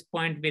at this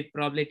point with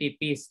probability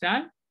P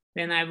star,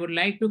 then I would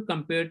like to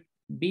compute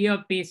B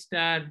of P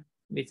star,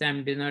 which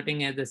I'm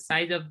denoting as the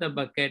size of the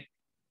bucket,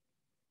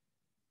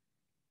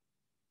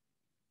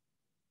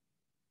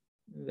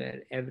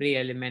 where every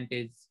element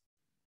is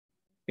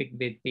picked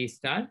with P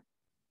star,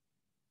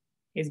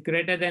 is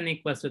greater than or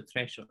equals to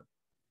threshold.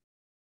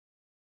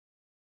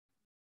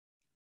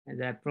 As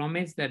I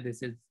promised that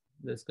this is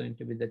just going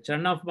to be the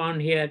Chernoff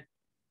bound here.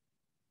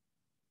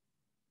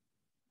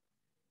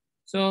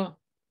 So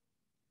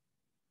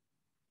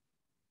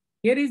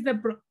here is the,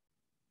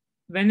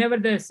 whenever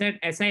the set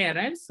SI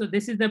arrives, so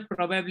this is the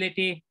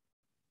probability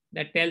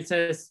that tells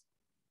us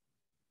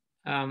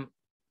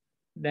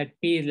that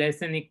P is less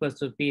than or equals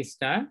to P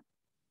star.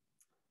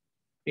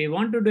 We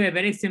want to do a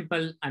very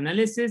simple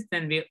analysis,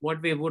 then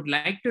what we would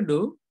like to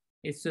do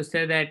is to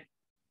say that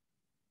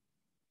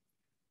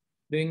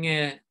doing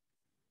a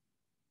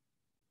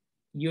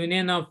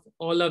union of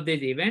all of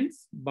these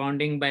events,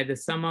 bounding by the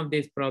sum of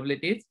these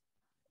probabilities,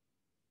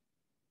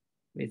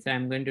 which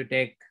I'm going to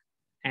take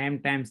m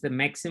times the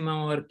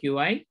maximum over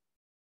qi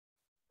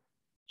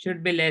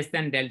should be less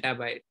than delta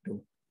by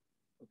 2.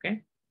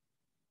 Okay.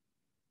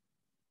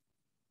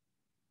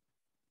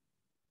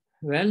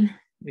 Well,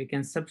 we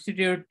can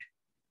substitute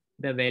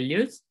the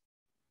values.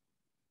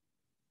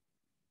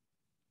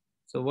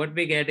 So what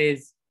we get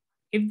is,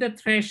 if the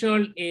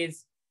threshold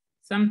is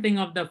something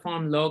of the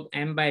form log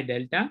m by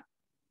delta,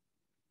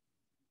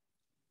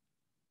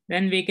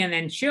 then we can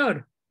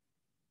ensure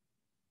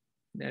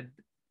that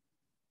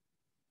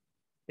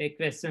the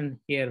equation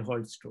here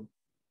holds true.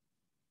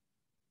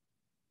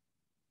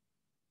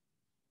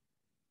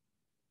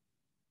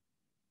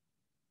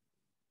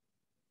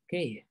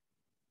 Okay.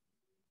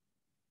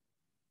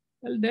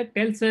 Well, that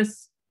tells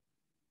us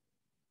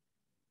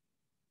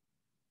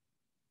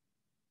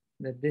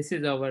that this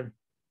is the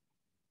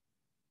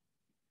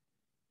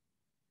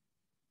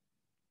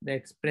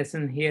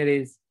expression here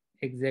is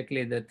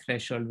exactly the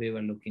threshold we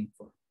were looking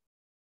for.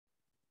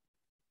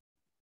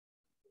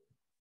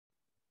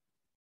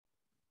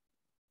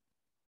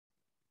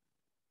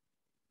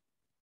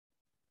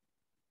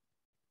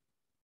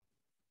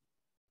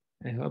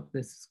 I hope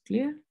this is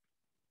clear.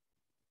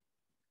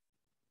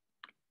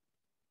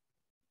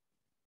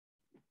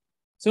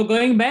 So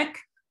going back,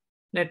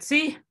 let's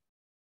see.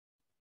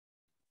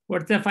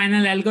 What's the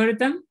final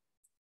algorithm?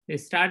 We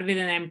start with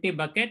an empty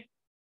bucket.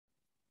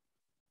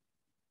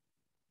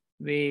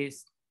 We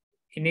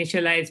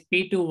initialize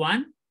P to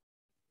 1.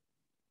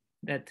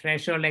 The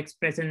threshold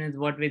expression is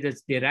what we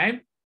just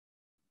derived.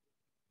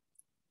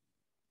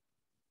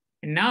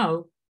 And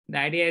now the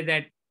idea is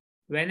that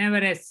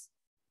whenever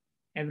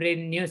every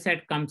new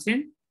set comes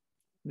in,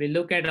 we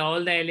look at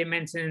all the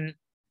elements in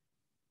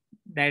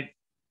that.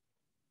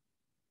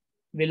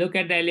 We look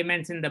at the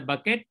elements in the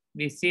bucket.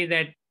 We see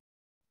that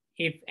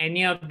if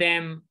any of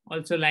them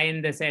also lie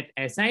in the set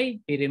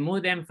Si, we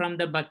remove them from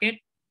the bucket.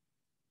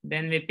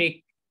 Then we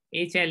pick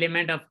each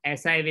element of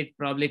Si with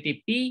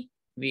probability P.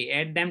 We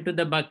add them to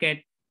the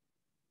bucket.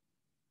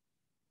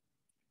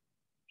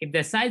 If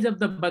the size of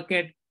the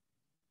bucket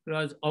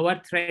grows over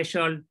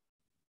threshold,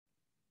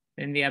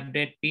 then we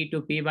update P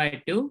to P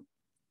by 2.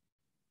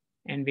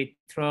 And we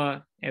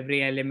throw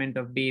every element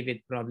of B with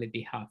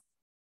probability half.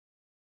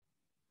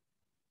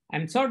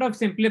 I'm sort of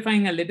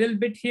simplifying a little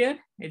bit here.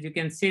 As you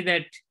can see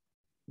that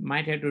you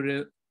might have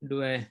to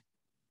do a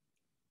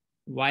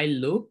while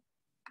loop,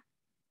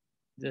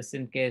 just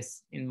in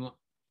case in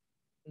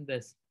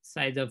the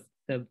size of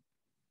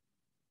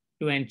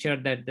to ensure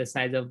that the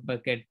size of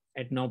bucket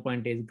at no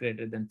point is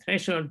greater than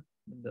threshold.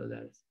 Those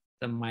are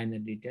some minor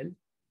details.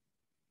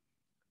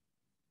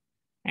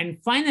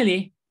 And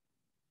finally,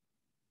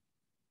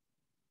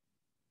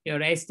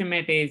 your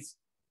estimate is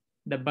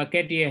the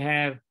bucket you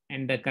have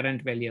and the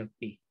current value of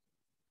P.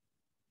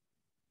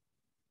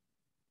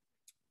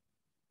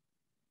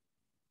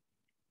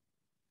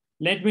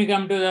 Let me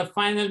come to the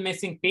final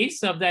missing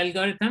piece of the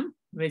algorithm,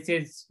 which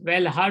is,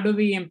 well, how do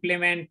we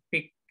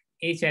pick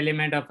each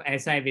element of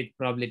Si with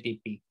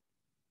probability P?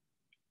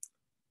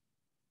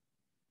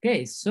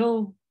 Okay,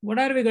 so what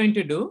are we going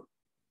to do?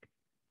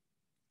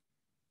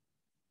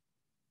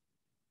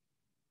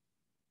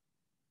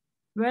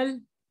 Well,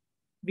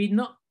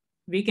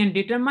 we can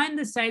determine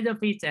the size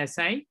of each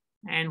Si,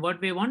 and what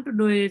we want to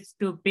do is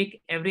to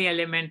pick every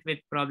element with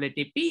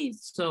probability P.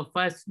 So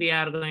first we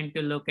are going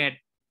to look at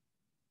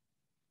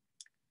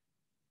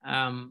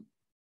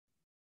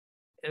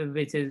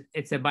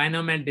it's a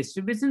binomial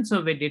distribution.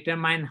 So we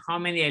determine how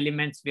many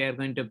elements we are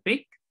going to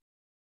pick.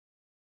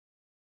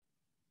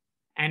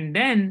 And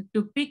then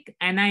to pick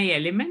Ni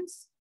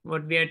elements,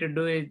 what we have to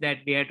do is that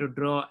we have to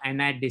draw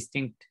Ni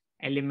distinct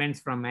elements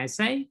from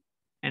Si.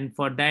 And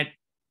for that,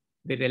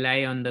 we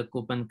rely on the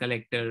coupon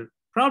collector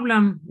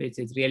problem, which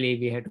is really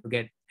we have to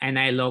get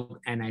Ni log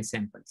Ni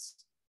samples.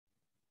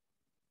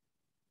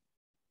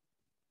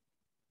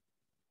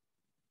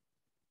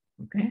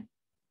 Okay.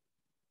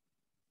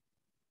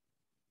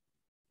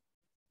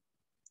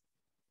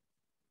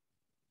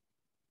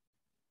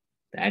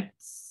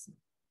 That's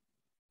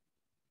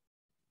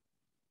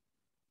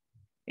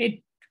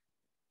it.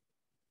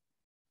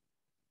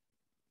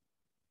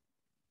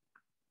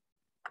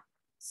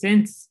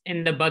 Since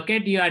in the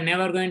bucket, you are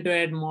never going to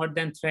add more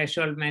than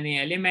threshold many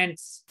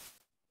elements,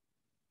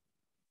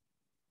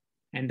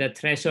 and the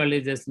threshold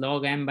is just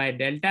log m by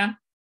delta,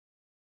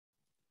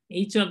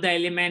 each of the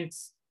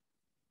elements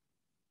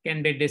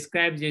can be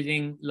described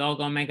using log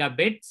omega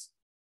bits.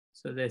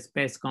 So the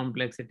space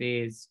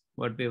complexity is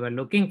what we were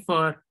looking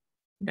for.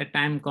 The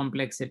time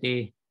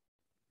complexity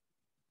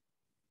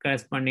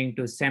corresponding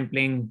to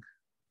sampling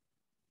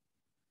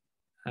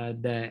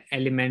the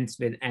elements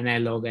with Ni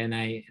log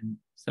Ni and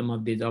some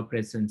of these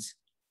operations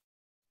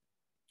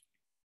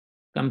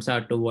comes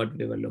out to what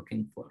we were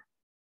looking for.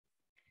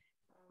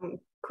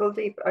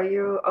 Kuldeep, are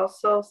you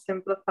also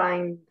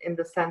simplifying in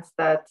the sense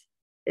that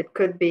it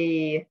could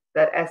be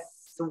that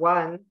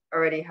S1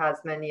 already has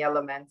many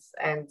elements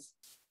and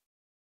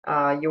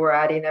you were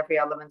adding every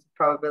element to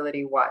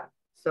probability 1.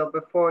 So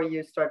before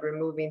you start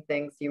removing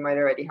things, you might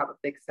already have a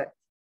big set.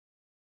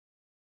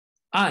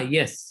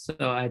 Yes.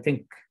 So I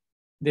think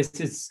this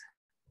is,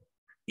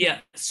 yeah,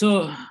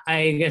 so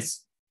I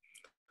guess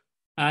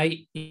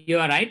you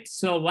are right.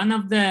 So one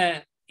of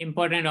the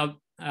important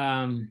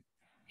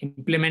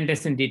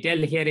implementation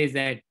detail here is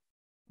that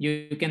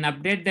you can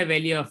update the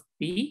value of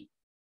P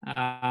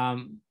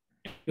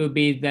to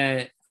be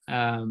the,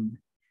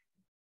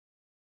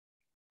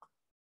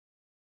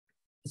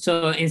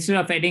 so instead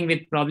of adding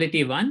with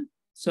probability 1,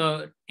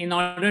 so in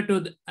order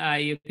to,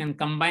 you can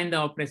combine the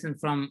operation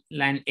from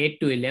line 8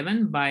 to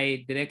 11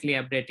 by directly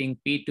updating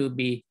P to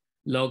be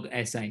log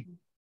SI.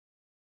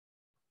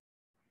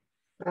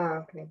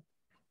 Okay.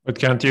 But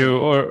can't you,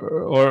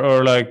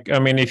 or like, I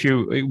mean, if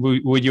you,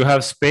 would you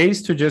have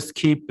space to just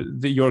keep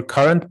your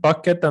current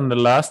bucket and the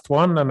last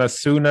one, and as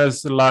soon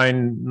as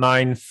line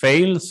 9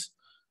 fails,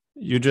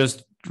 you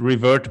just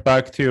revert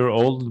back to your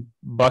old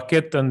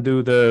bucket and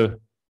do the,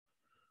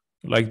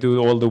 like, do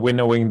all the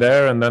winnowing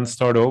there and then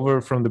start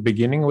over from the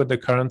beginning with the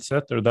current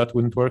set, or that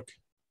wouldn't work?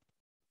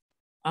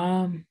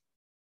 Well,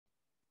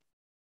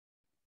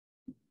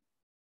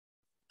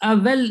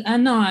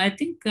 no, I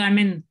think, I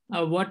mean,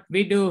 what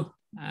we do,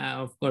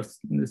 of course,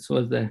 this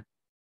was the,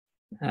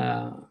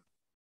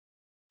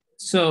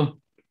 so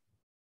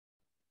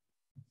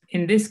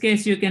in this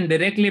case, you can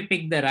directly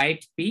pick the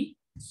right P.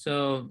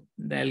 So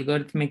the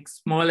algorithmic,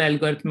 small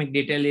algorithmic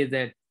detail is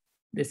that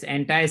this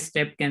entire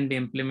step can be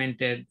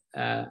implemented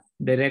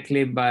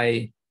directly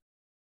by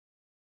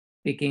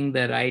picking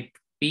the right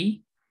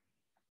P.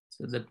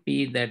 So the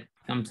P that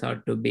comes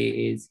out to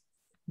be is,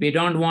 we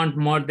don't want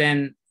more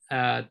than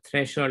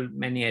threshold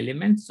many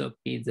elements. So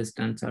P just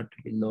turns out to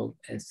be log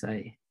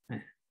SI,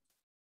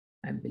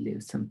 I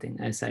believe something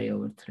SI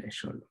over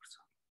threshold or so.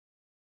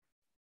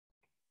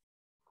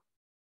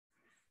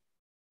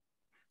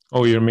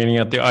 Oh, you're meaning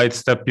at the ith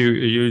step,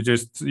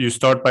 you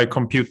start by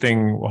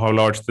computing how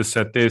large the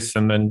set is,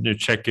 and then you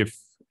check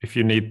if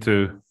you need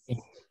to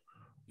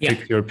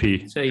pick your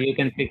P. So you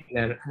can pick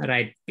the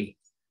right P.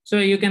 So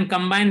you can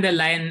combine the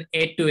line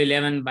 8 to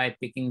 11 by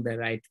picking the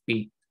right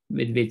P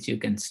with which you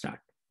can start.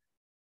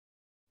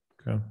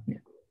 Okay. Yeah.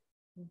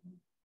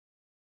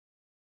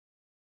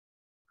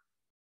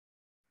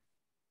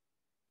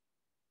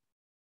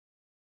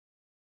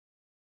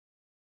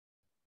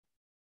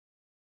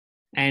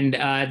 And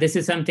this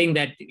is something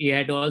that you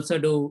had to also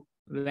do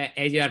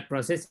as you are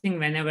processing.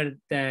 Whenever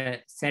the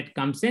set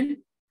comes in,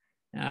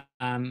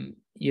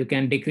 you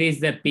can decrease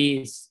the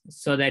P's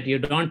so that you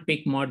don't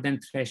pick more than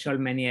threshold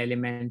many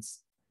elements,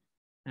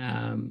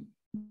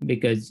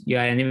 because you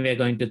are anyway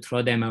going to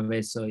throw them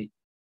away. So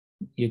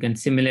you can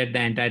simulate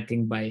the entire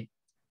thing by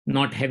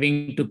not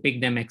having to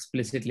pick them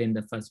explicitly in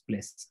the first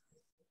place.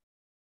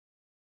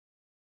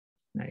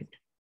 Right.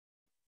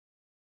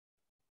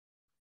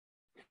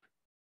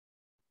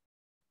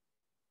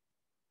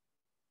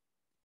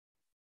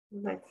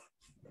 Nice.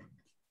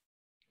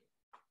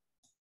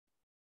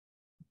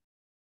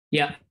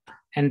 Yeah,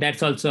 and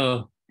that's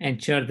also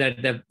ensure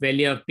that the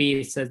value of P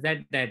is such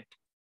that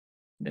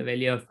the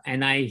value of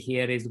Ni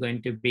here is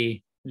going to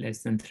be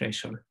less than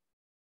threshold.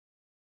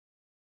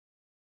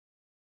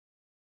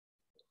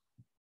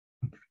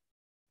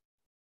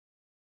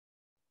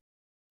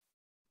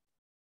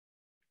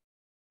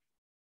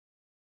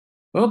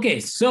 Okay,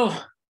 so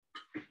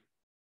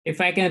if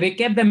I can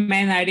recap the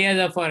main ideas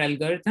of our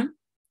algorithm,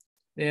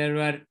 there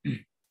were,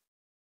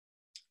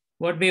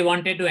 what we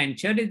wanted to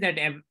ensure is that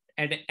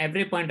at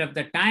every point of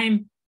the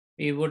time,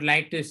 we would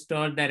like to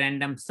store the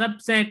random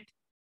subset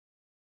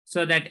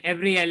so that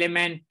every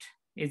element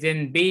is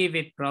in B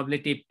with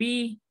probability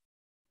P.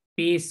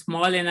 P is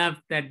small enough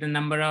that the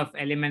number of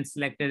elements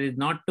selected is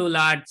not too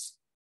large,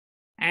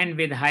 and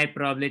with high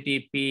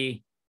probability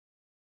P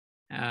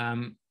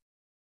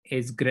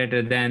is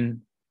greater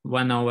than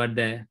 1 over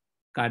the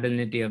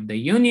cardinality of the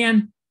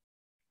union.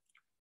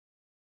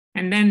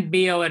 And then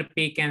B over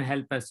P can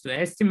help us to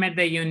estimate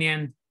the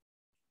union.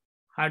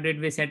 How did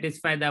we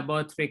satisfy the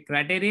above 3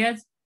 criteria?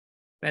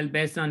 Well,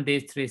 based on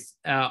these 3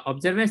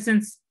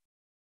 observations,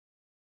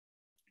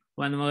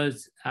 one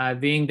was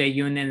viewing the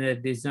union as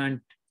a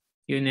disjoint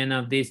union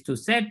of these 2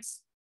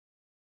 sets,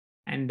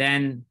 and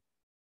then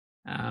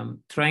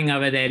throwing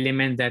away the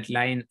element that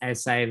lie in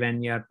SI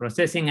when you are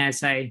processing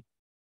SI.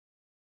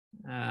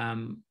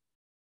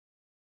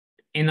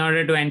 In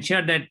order to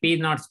ensure that P is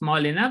not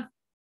small enough,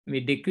 we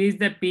decrease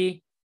the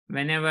P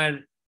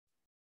whenever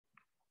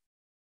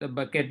the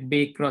bucket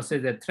B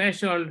crosses the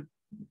threshold.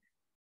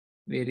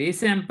 We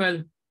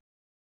resample.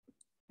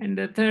 And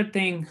the third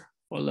thing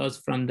follows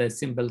from the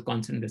simple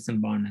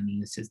concentration bound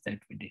analysis that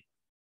we did.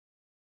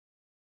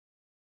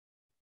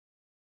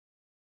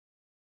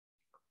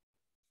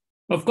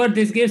 Of course,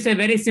 this gives a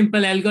very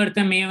simple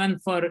algorithm even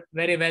for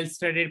very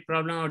well-studied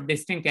problem of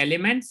distinct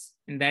elements.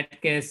 In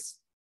that case,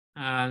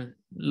 a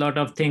lot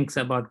of things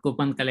about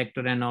coupon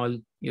collector and all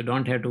you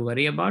don't have to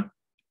worry about.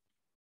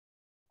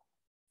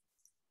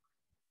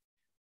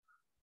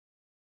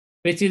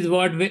 Which is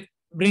what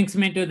brings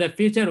me to the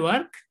future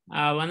work.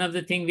 One of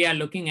the things we are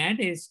looking at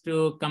is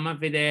to come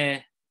up with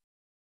a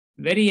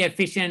very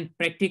efficient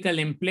practical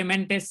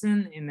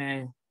implementation in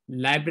a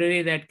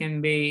library that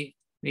can be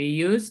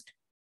reused.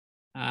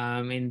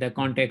 in the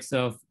context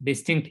of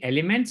distinct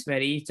elements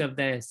where each of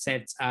the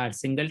sets are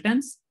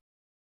singletons.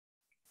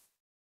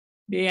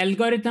 The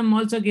algorithm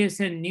also gives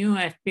a new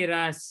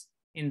FP-RAS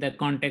in the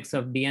context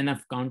of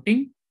DNF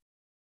counting,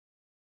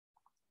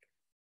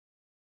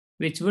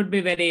 which would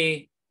be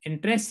very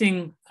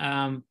interesting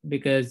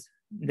because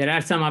there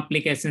are some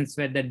applications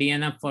where the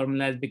DNF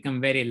formulas become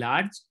very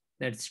large.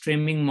 That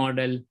streaming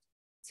model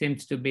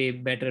seems to be a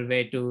better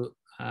way to,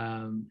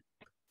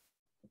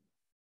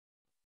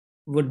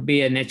 would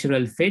be a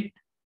natural fit.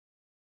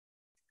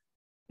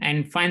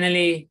 And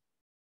finally,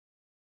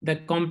 the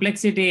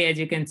complexity, as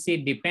you can see,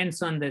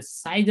 depends on the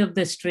size of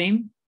the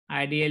stream.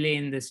 Ideally,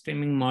 in the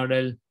streaming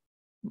model,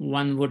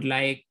 one would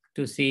like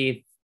to see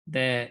if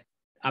the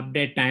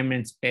update time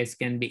and space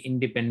can be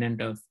independent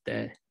of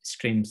the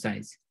stream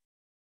size.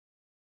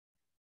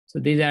 So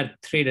these are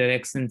three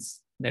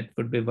directions that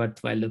would be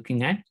worthwhile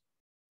looking at.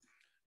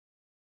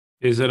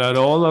 Is it at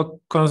all a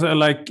concept,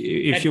 like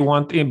if you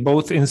want in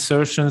both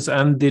insertions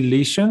and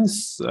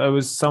deletions? I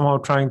was somehow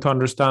trying to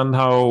understand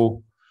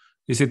how,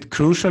 is it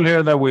crucial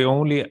here that we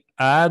only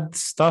add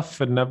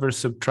stuff and never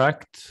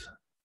subtract?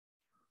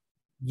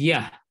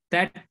 Yeah,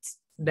 that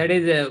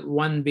is a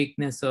one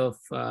weakness of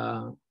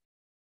the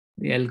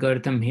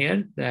algorithm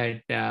here,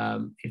 that there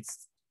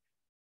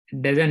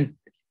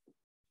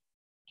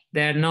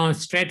are no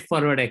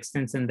straightforward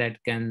extension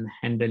that can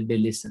handle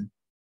deletion.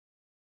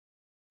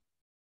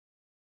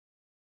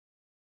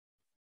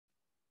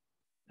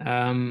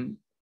 In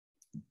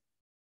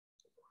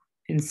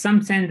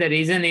some sense, the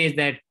reason is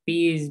that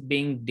P is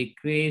being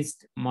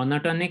decreased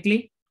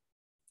monotonically.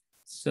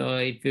 So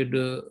if you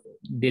do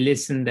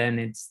deletion, then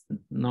it's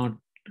not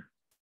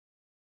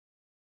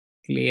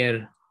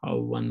clear how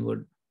one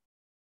would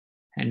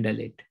handle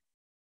it.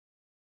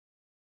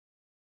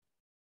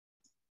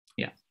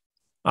 Yeah.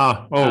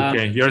 Ah,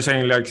 okay. You're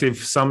saying like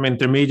if some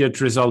intermediate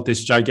result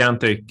is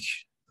gigantic,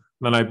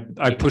 then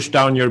I push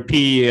down your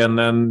P, and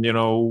then, you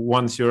know,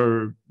 once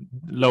you're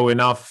low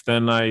enough,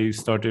 then I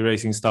start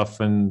erasing stuff,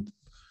 and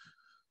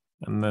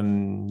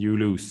then you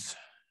lose.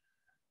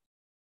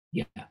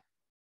 Yeah.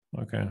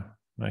 Okay,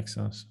 makes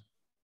sense.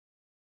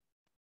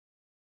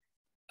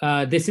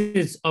 This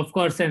is, of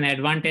course, an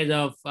advantage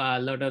of a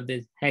lot of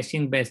these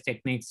hashing-based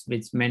techniques,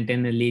 which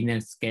maintain a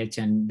linear sketch,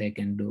 and they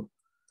can do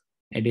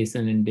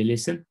addition and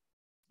deletion.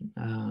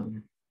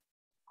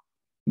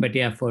 But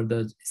yeah, for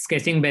those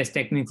sketching-based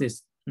techniques,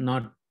 it's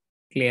not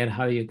clear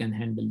how you can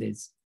handle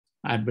these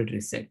arbitrary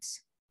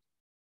sets.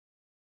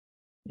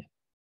 Yeah.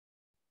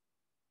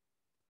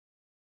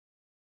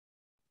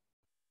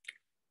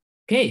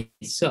 Okay,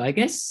 so I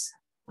guess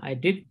I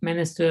did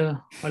manage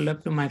to hold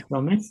up to my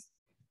promise.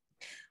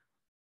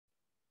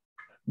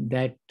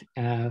 That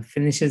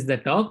finishes the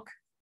talk.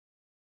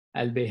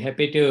 I'll be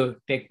happy to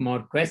take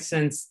more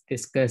questions,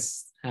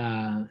 discuss.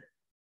 I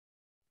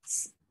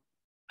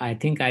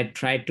think I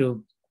tried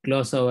to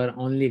gloss over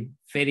only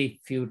very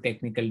few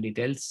technical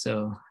details,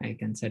 so I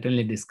can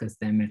certainly discuss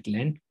them at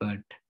length. But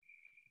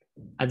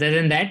other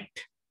than that,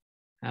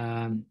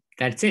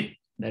 that's it.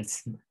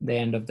 That's the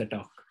end of the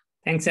talk.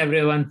 Thanks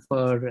everyone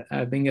for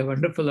being a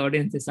wonderful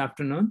audience this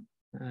afternoon.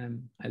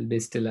 I'll be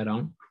still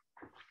around.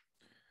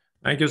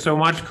 Thank you so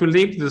much,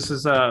 Kuldeep. This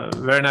is a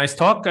very nice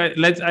talk.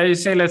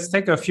 Let's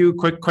take a few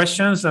quick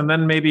questions, and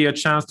then maybe a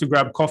chance to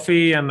grab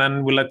coffee, and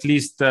then we'll at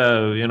least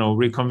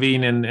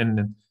reconvene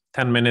in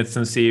 10 minutes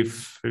and see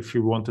if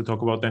you want to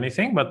talk about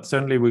anything. But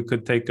certainly we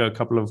could take a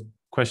couple of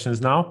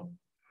questions now.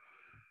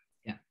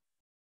 Yeah.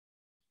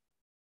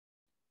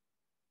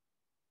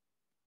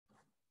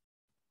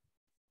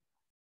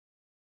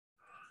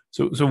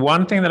 So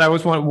one thing that I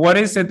was wondering, what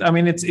is it? I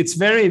mean, it's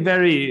very,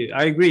 very,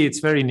 I agree, it's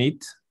very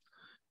neat.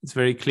 It's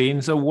very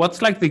clean. So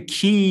what's like the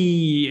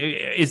key?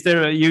 Is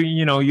there,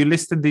 you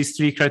listed these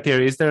three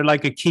criteria. Is there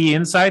like a key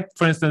insight?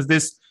 For instance,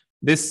 this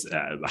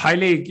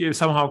highly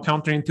somehow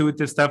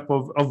counterintuitive step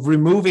of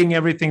removing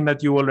everything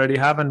that you already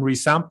have and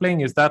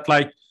resampling, is that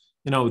like,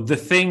 the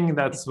thing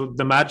that's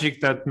the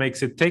magic that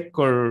makes it tick,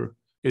 or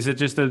is it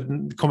just a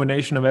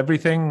combination of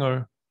everything,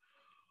 or?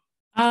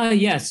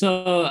 Yeah,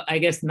 so I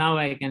guess now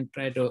I can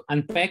try to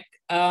unpack.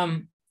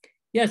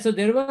 Yeah, so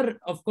there were,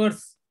 of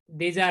course,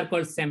 these are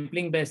called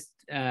sampling-based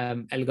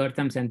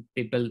algorithms, and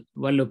people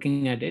were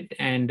looking at it.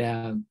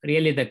 And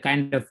really the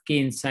kind of key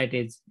insight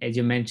is, as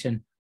you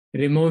mentioned,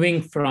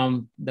 removing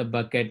from the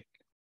bucket.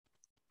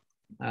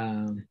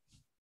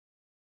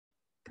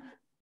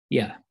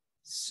 Yeah,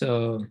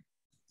 so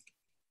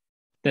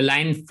the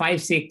line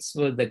 5, 6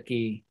 was the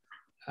key.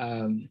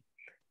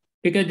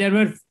 Because there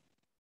were,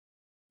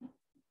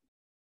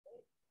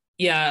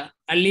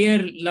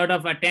 earlier a lot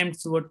of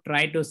attempts would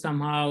try to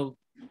somehow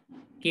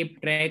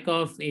keep track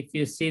of, if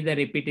you see the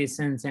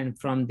repetitions, and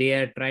from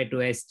there try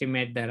to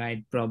estimate the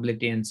right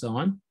probability and so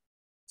on.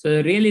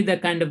 So really the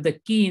kind of the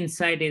key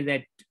insight is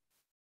that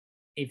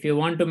if you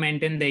want to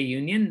maintain the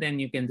union, then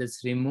you can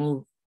just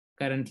remove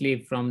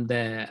currently from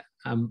the,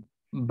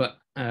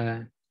 in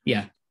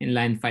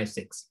line 5,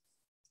 6.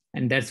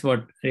 And that's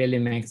what really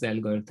makes the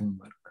algorithm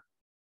work.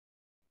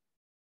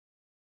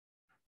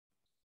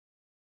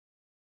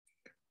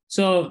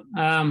 So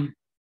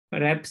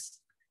perhaps,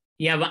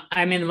 yeah,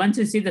 I mean, once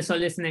you see the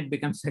solution, it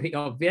becomes very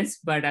obvious,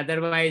 but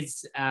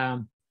otherwise,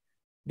 the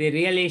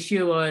real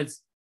issue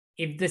was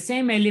if the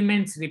same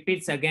elements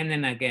repeats again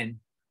and again,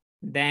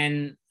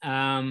 then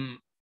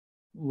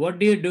what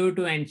do you do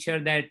to ensure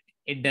that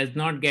it does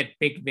not get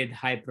picked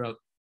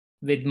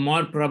with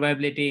more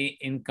probability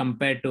in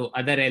compared to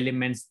other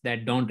elements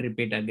that don't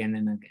repeat again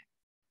and again?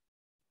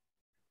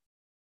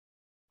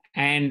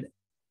 And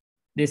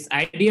this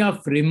idea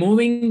of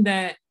removing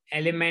the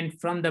element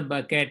from the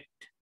bucket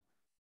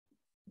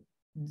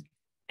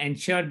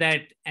ensure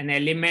that an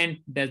element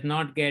does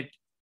not get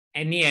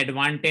any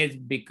advantage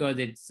because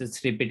it's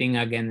just repeating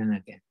again and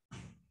again.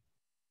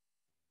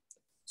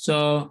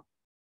 So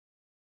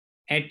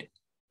at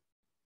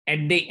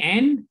the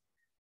end,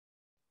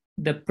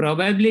 the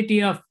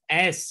probability of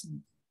S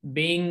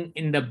being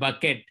in the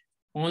bucket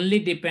only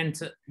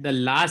depends the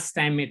last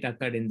time it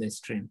occurred in the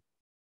stream.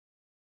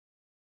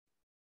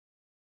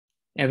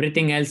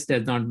 Everything else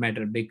does not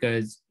matter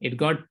because it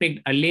got picked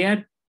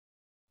earlier.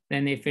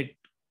 Then if it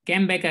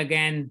came back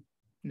again,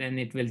 then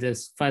it will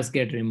just first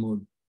get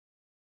removed.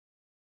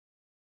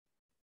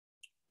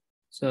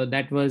 So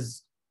that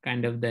was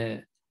kind of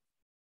the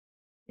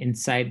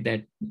insight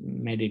that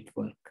made it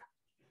work.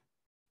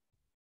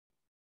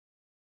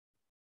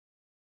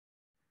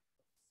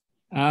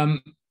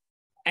 And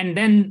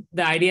then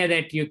the idea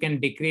that you can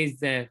decrease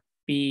the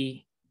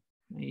P,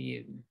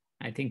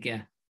 I think,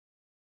 yeah.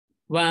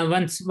 Well,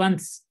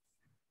 once,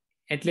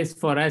 at least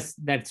for us,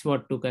 that's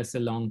what took us a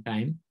long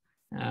time.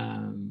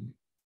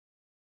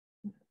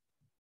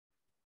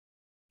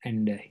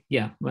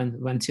 Yeah,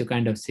 once you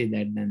kind of see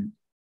that, then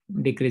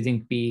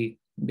decreasing P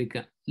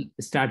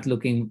start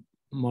looking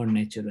more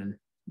natural.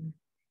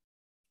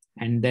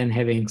 And then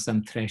having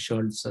some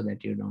threshold so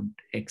that you don't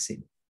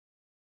exceed.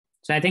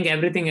 So I think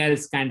everything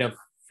else kind of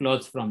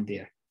flows from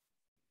there.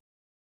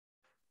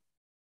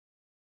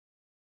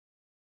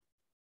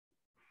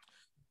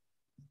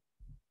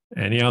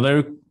 Any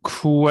other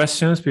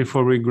questions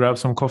before we grab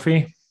some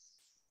coffee?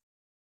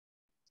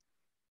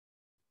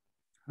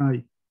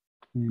 Hi,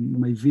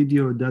 my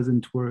video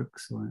doesn't work,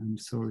 so I'm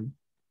sorry.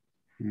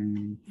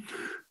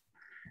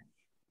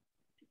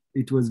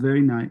 It was very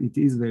nice. It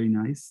is very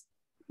nice.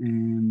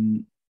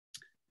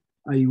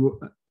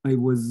 I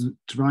was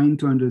trying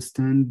to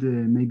understand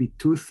maybe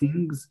two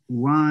things.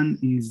 One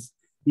is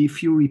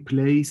if you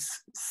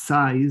replace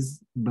size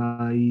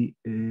by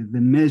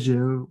the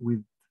measure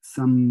with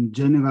some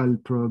general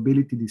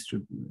probability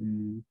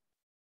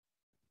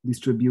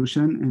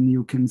distribution, and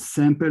you can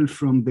sample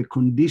from the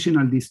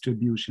conditional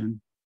distribution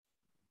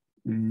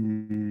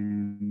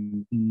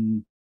in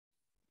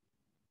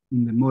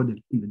the model,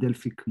 in the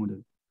Delphic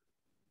model.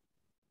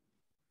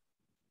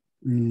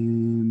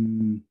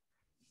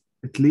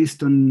 At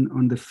least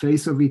on the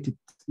face of it,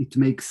 it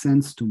makes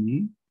sense to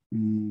me.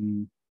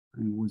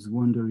 I was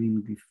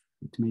wondering if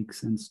it makes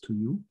sense to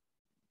you.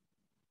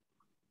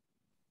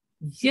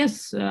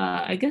 Yes,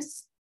 I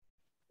guess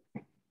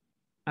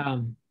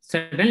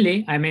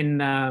certainly. I mean,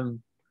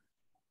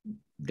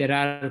 there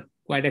are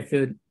quite a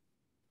few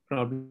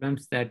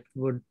problems that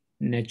would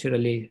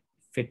naturally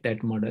fit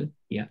that model.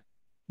 Yeah.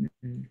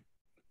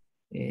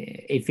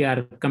 If you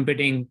are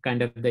computing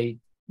kind of the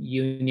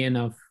union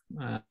of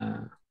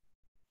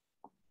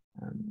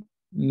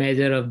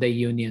measure of the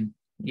union,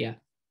 yeah.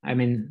 I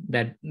mean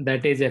that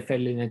is a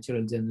fairly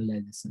natural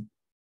generalization.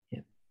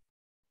 Yeah.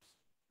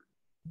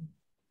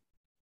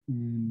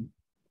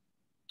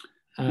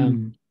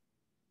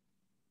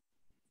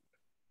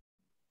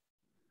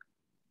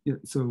 Yeah.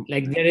 So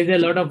like there is a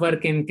lot of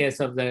work in case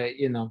of the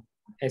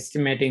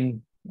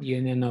estimating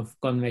union of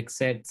convex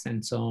sets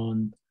and so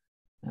on,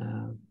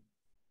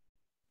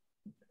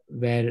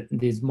 where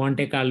these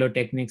Monte Carlo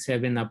techniques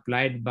have been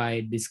applied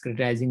by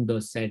discretizing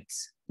those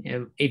sets.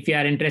 If you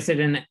are interested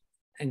in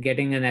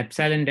getting an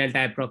epsilon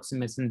delta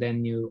approximation,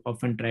 then you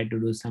often try to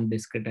do some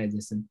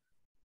discretization.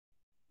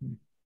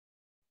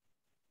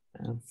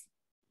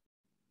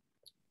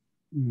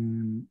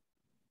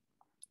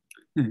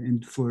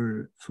 And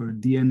for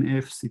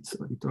DNFs,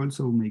 it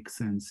also makes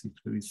sense if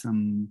there is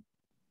some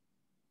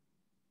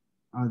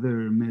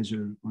other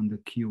measure on the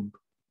cube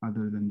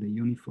other than the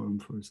uniform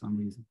for some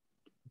reason.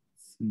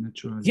 It's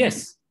natural.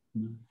 Yes.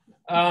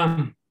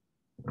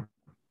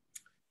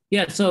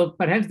 Yeah, so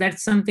perhaps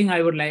that's something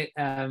I would like,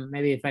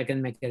 maybe if I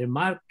can make a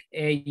remark,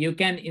 you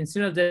can,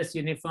 instead of just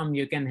uniform,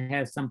 you can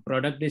have some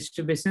product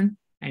distribution,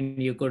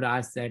 and you could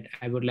ask that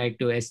I would like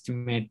to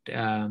estimate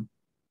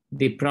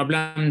the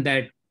problem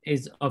that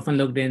is often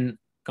looked in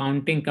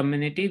counting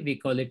community. We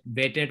call it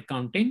weighted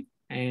counting,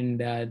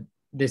 and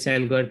this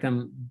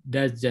algorithm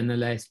does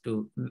generalize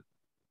to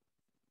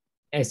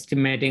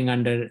estimating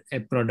under a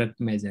product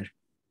measure.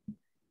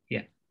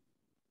 Yeah.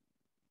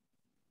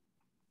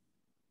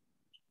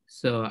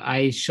 So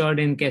I showed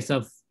in case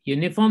of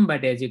uniform,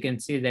 but as you can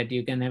see that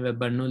you can have a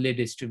Bernoulli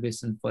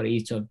distribution for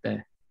each of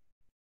the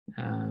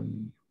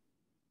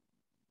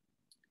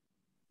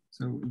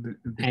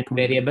and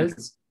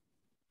variables.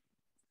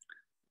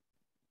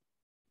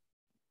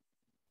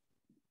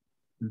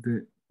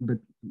 but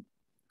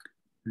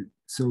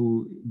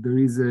so there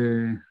is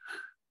a,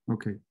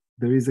 okay,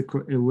 there is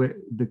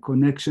the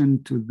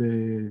connection to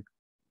the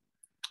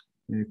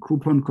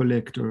coupon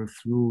collector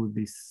through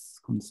this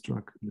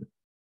construct, the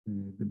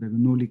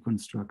Bernoulli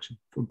construction.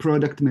 For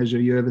product measure,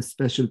 you have a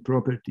special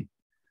property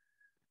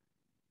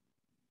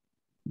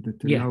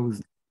that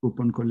allows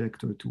coupon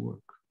collector to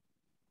work.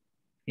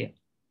 Yeah.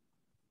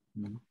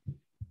 Mm.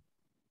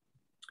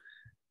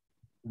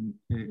 And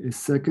a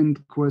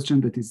second question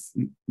that is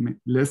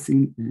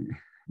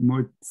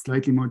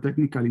slightly more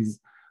technical is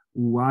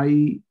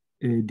why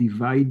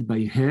divide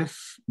by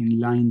half in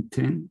line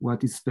 10?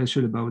 What is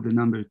special about the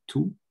number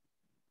 2?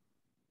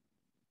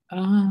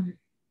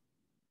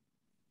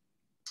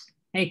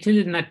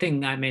 Actually,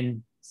 nothing. I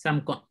mean,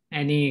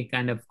 any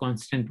kind of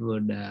constant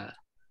would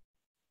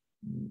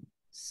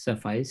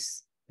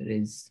suffice. There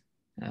is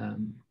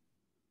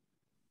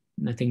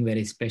nothing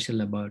very special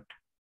about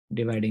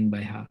dividing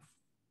by half.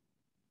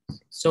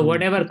 So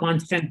whatever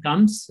constant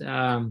comes,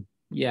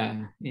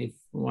 yeah, if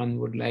one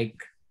would like,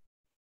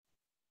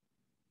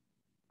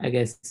 I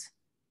guess,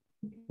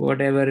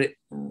 whatever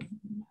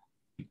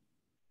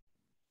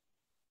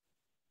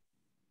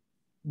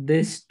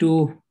these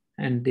two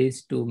and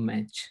these two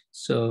match.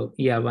 So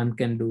yeah, one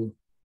can do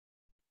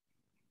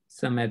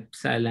some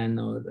epsilon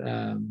or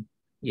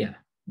yeah,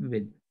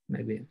 with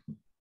maybe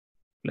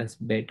plus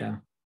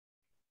beta.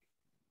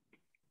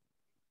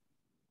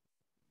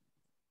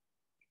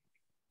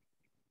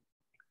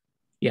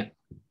 Yeah.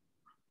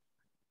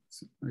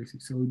 So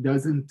it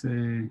doesn't.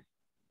 I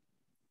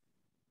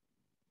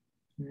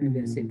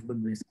guess it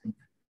would be.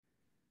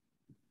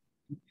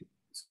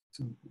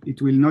 So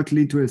it will not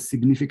lead to a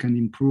significant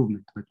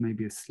improvement, but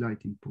maybe a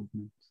slight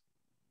improvement.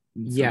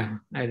 Yeah,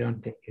 I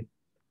don't think it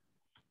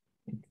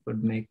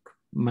would make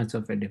much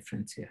of a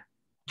difference here.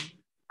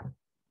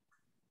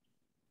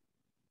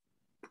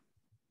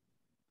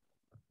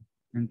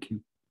 Thank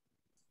you.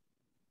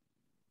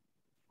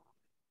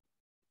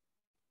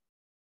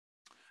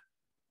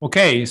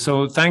 Okay,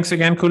 so thanks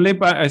again,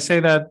 Kuldeep. I say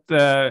that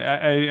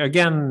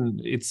again,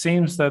 it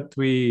seems that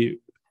we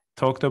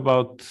talked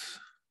about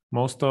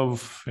most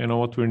of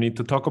what we need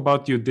to talk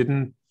about. You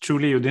didn't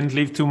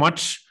leave too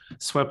much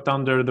swept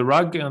under the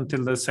rug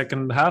until the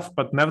second half,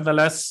 but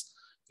nevertheless,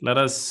 let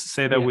us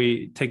say that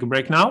we take a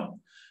break now,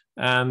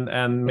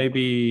 and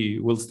maybe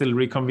we'll still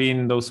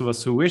reconvene, those of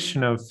us who wish,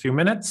 in a few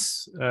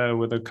minutes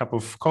with a cup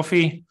of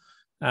coffee,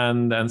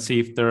 and see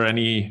if there are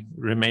any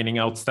remaining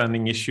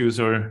outstanding issues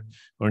or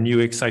new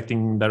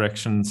exciting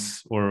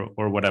directions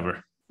or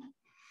whatever.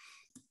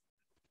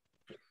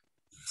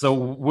 So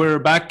we're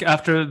back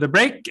after the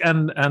break,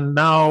 and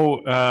now,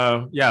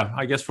 yeah,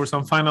 I guess for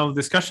some final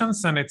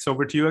discussions, and it's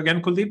over to you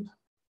again, Kuldeep.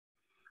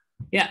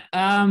 Yeah,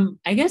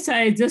 I guess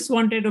I just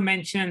wanted to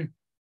mention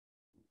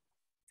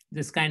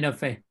this kind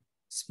of a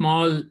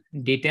small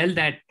detail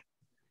that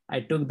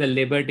I took the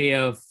liberty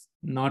of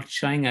not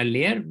showing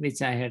earlier,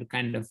 which I had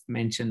kind of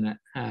mentioned,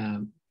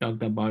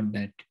 talked about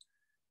that.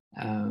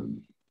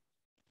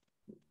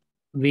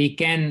 We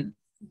can,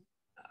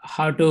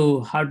 how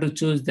to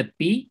choose the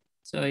P.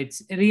 So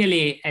it's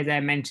really, as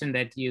I mentioned,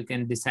 that you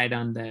can decide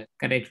on the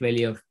correct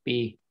value of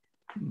P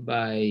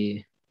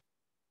by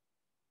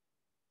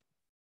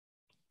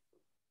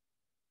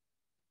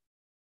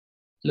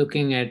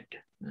looking at,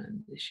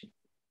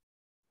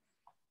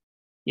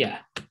 yeah.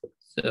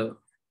 So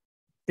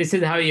this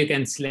is how you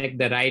can select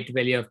the right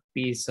value of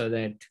P so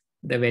that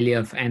the value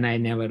of Ni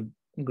never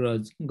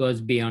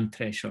goes beyond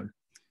threshold.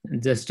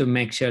 And just to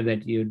make sure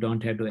that you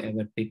don't have to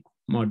ever pick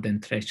more than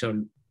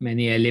threshold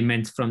many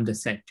elements from the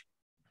set.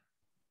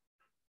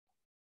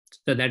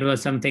 So that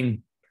was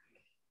something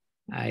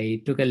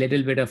I took a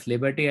little bit of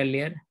liberty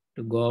earlier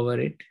to go over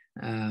it,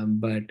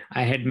 but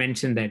I had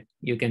mentioned that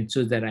you can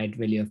choose the right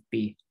value of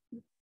P.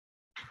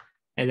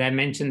 As I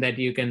mentioned that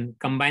you can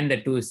combine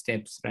the two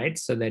steps, right?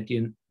 So that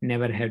you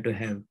never have to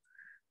have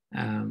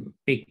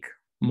pick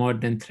more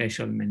than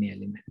threshold many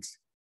elements.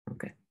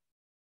 Okay.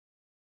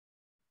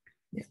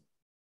 Yeah.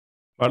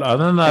 But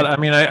other than that, I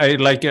mean, I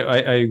like it. I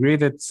agree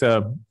that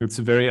it's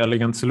a very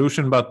elegant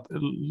solution, but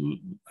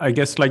I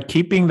guess like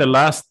keeping the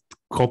last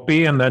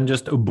copy and then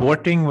just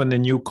aborting when the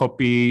new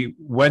copy,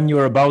 when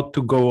you're about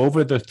to go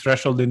over the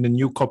threshold in the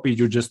new copy,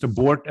 you just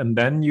abort and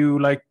then you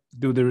like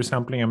do the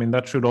resampling. I mean,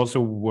 that should also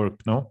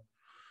work, no?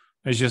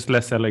 It's just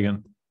less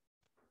elegant.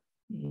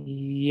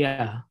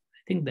 Yeah, I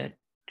think that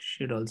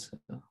should also,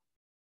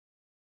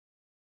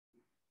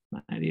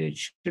 maybe it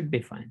should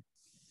be fine.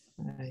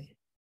 Okay.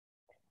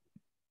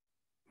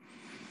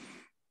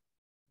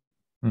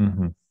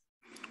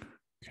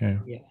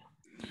 Yeah,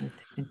 I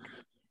think.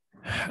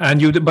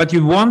 And but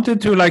you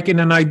wanted to, like in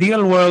an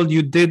ideal world,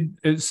 you did.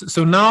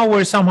 So now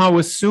we're somehow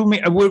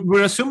assuming,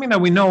 we're assuming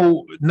that we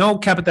know no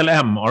capital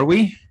M, are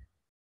we?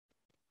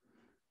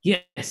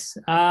 Yes,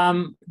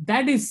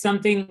 that is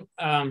something.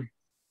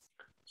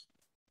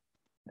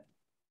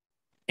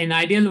 In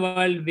ideal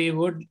world, we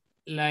would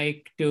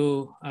like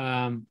to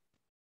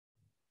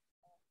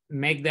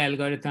make the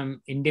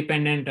algorithm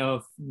independent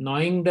of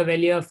knowing the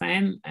value of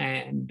M,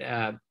 and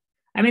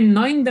I mean,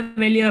 knowing the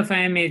value of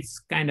m is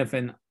kind of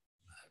a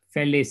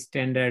fairly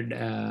standard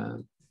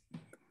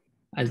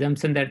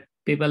assumption that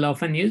people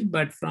often use,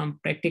 but from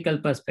practical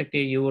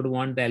perspective, you would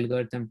want the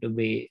algorithm to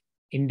be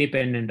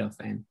independent of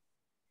n.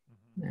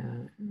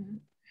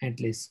 At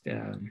least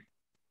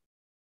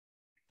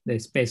the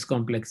space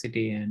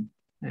complexity and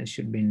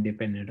should be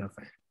independent of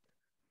n.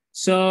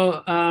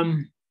 So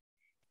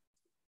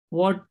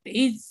what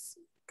is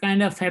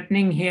kind of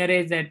happening here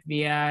is that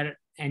we are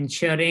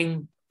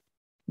ensuring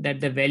that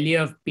the value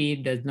of p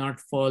does not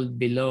fall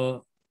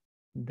below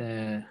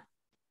the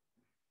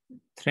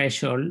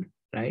threshold,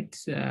 right?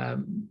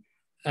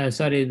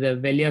 Sorry, the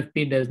value of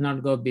p does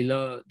not go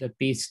below the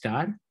p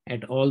star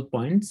at all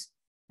points.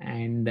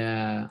 And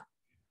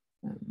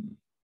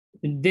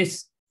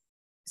this,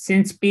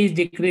 since p is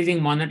decreasing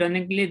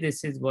monotonically,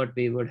 this is what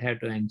we would have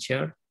to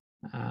ensure.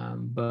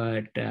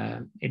 But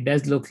it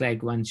does look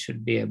like one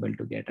should be able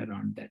to get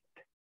around that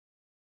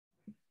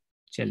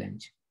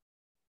challenge.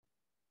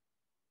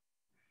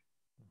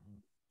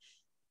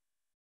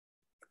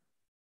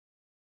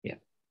 Yeah,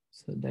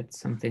 so that's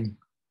something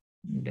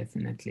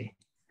definitely.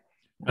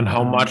 And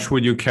how much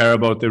would you care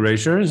about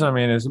erasures? I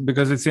mean, it's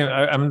because it's.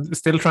 I'm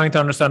still trying to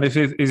understand if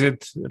is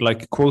it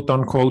like quote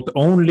unquote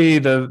only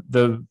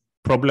the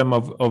problem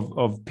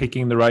of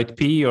picking the right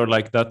p, or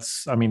like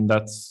that's, I mean,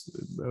 that's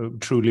a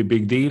truly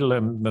big deal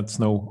and that's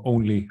no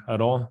only at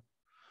all.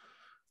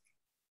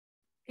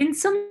 In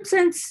some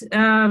sense,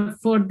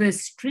 for the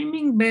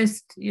streaming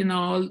based,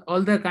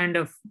 all the kind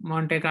of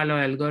Monte Carlo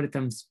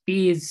algorithms,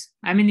 p is,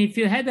 I mean, if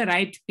you had the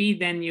right p,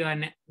 then you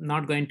are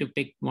not going to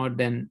pick more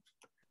than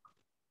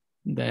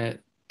the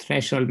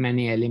threshold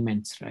many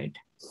elements, right?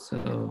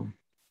 So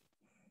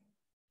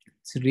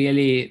it's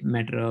really a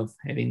matter of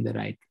having the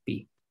right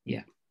p.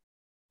 Yeah.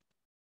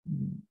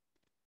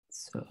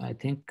 So I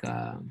think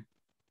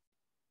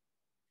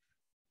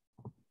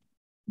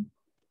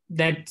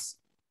that's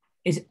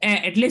is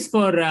at least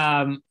for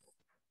the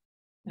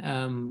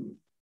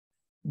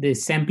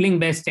sampling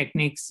based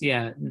techniques.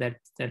 Yeah,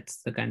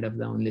 that's the kind of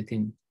the only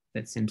thing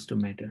that seems to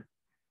matter.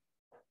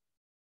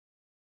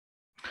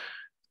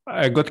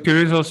 I got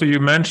curious also, you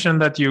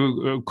mentioned that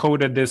you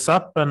coded this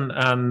up and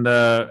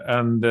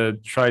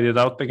tried it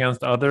out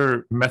against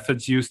other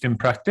methods used in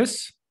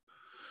practice.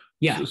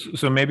 Yeah.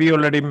 So maybe you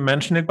already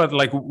mentioned it, but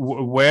like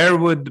where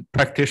would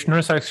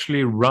practitioners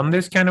actually run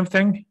this kind of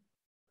thing?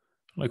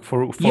 Like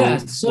for yeah,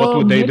 so what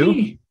would they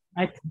do?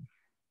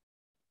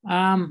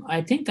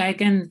 I think I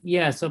can,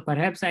 yeah, so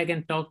perhaps I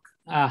can talk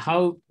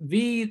how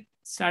we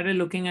started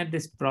looking at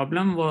this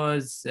problem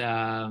was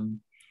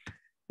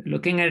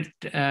looking at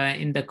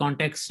in the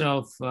context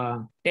of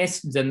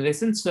test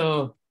generation.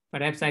 So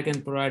perhaps I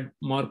can provide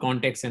more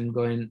context and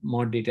go in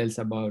more details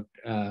about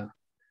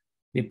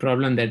the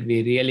problem that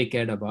we really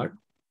cared about.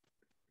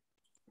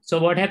 So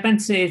what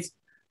happens is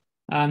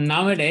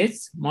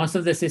nowadays, most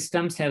of the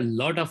systems have a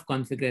lot of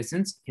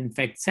configurations, in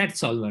fact, set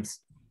solvers.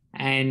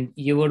 And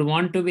you would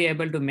want to be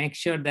able to make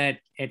sure that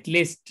at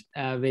least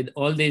with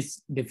all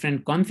these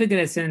different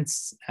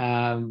configurations,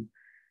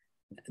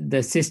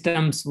 the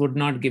systems would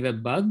not give a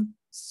bug.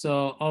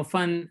 So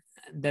often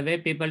the way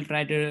people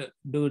try to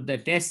do the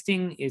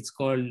testing is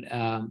called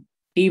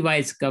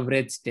t-wise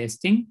coverage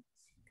testing.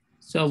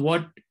 So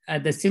what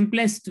the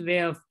simplest way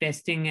of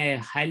testing a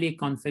highly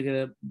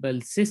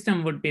configurable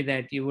system would be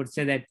that you would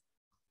say that,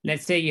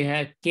 let's say you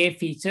have k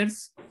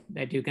features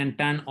that you can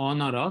turn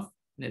on or off.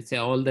 Let's say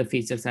all the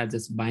features are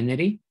just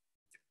binary.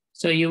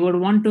 So you would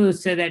want to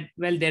say that,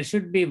 well, there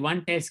should be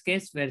one test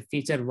case where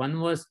feature 1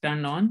 was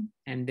turned on,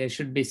 and there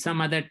should be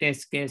some other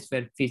test case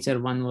where feature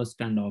 1 was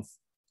turned off.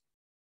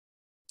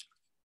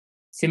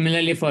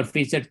 Similarly for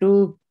feature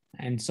 2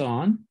 and so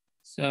on.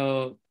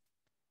 So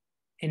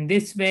in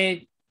this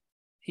way,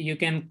 you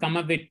can come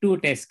up with 2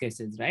 test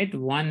cases, right?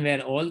 One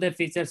where all the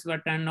features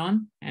were turned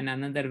on and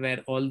another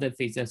where all the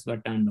features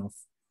were turned off.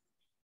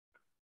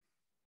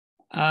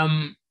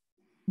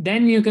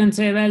 Then you can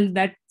say, well,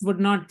 that would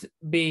not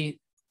be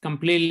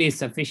completely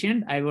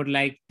sufficient. I would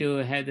like to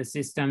have the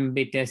system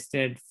be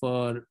tested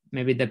for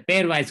maybe the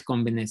pairwise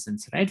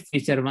combinations, right?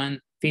 Feature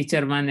one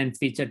and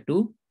feature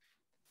 2.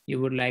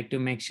 You would like to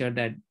make sure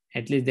that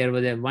at least there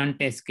was a one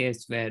test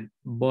case where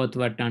both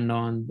were turned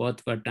on,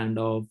 both were turned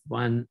off,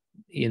 one,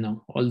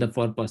 all the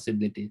 4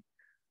 possibilities.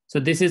 So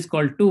this is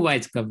called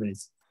 2-wise coverage.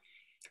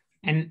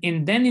 And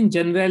then in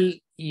general,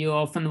 you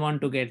often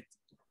want to get,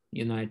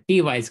 a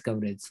t-wise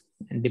coverage,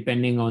 and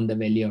depending on the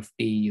value of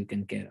t, you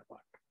can care about.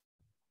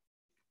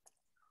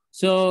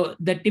 So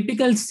the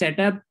typical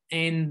setup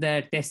in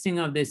the testing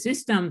of the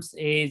systems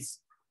is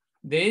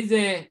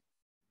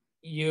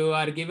you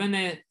are given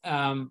a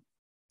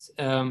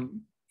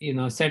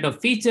set of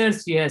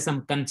features. You have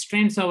some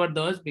constraints over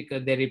those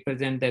because they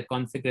represent the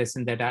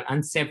configuration that are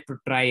unsafe to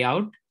try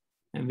out,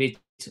 which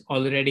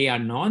already are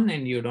known,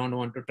 and you don't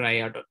want to try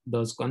out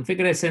those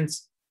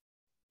configurations.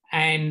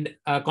 And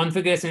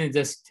configuration is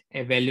just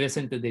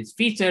evaluation to these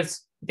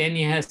features. Then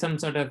you have some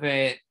sort of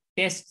a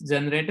test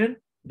generator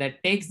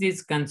that takes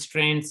these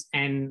constraints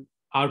and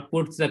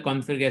outputs the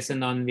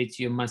configuration on which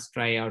you must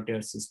try out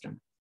your system.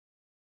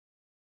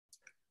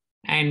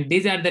 And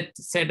these are the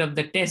set of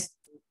the test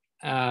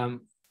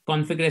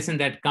configuration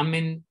that come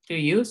into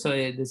you. So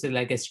this is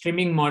like a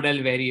streaming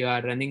model where you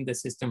are running the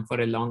system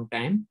for a long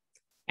time.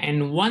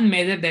 And one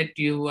measure that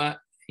you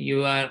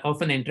are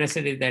often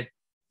interested in that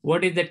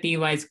what is the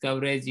t-wise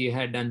coverage you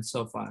had done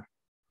so far,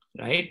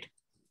 right?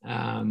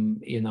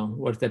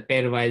 What's the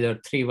pairwise or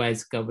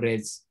three-wise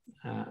coverage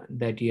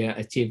that you have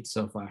achieved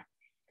so far.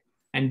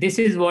 And this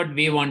is what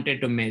we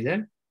wanted to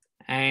measure.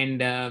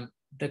 And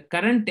the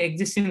current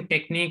existing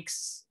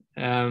techniques,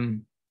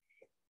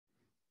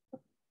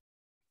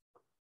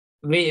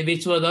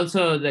 which was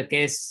also the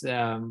case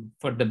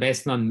for the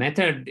best known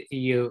method,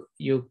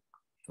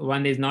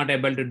 one is not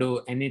able to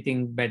do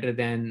anything better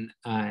than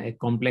a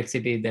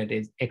complexity that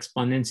is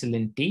exponential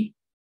in t,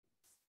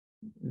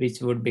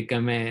 which would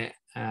become a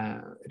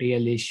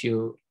real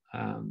issue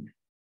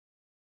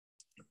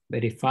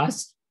very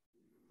fast.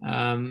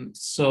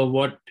 So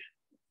what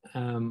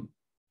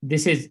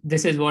this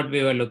is what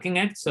we were looking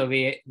at. So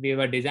we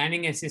were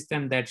designing a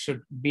system that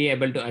should be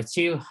able to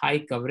achieve high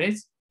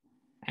coverage,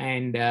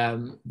 and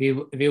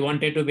we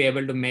wanted to be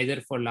able to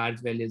measure for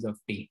large values of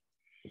t.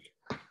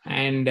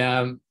 And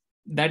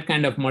that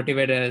kind of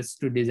motivated us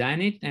to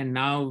design it. And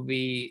now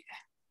we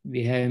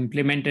have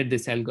implemented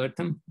this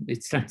algorithm,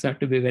 which turns out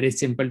to be very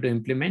simple to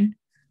implement.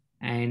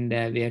 And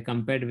we are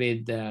compared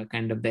with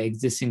kind of the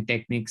existing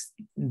techniques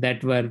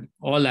that were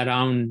all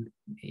around,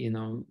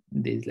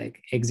 these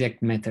like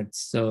exact methods.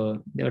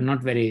 So they were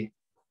not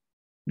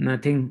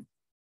nothing,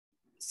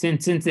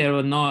 since there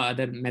was no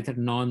other method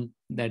known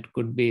that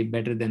could be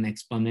better than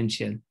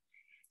exponential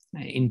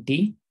in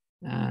t.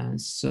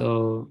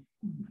 So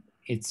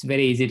it's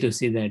very easy to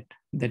see that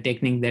the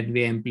technique that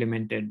we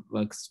implemented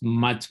works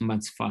much,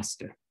 much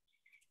faster.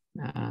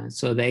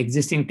 So the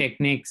existing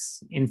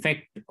techniques, in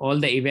fact, all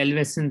the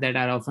evaluations that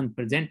are often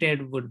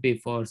presented would be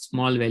for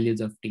small values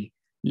of t,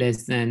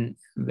 less than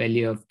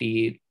value of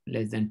t,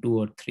 less than 2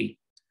 or 3.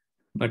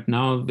 But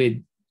now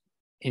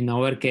in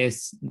our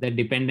case, the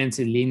dependence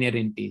is linear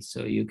in t,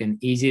 so you can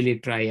easily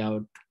try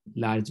out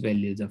large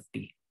values of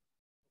t.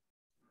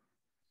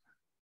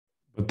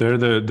 But there,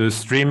 the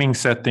streaming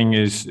setting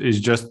is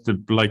just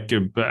like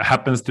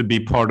happens to be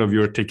part of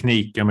your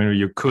technique. I mean,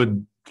 you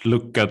could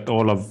look at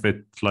all of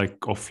it like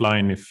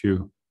offline if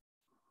you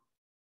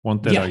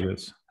wanted, I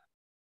guess.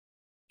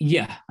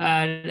 Yeah,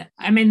 I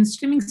mean,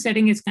 streaming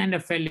setting is kind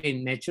of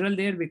fairly natural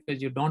there because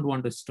you don't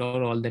want to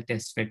store all the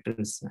test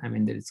vectors. I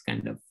mean, there is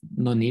kind of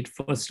no need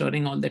for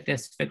storing all the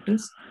test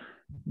vectors.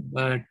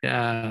 But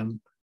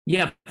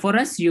yeah, for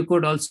us, you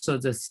could also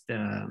just,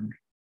 I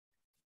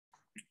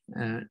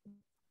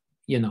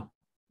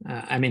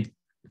mean,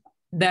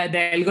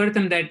 the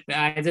algorithm that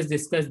I just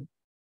discussed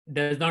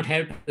does not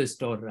have to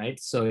store, right?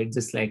 So it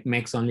just like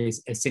makes only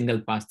a single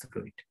pass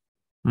through it.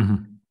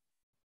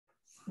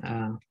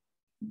 Mm-hmm.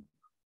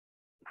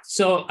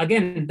 So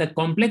again, the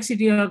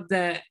complexity of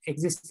the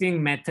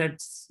existing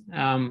methods,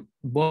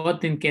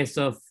 both in case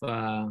of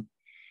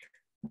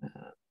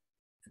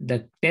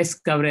the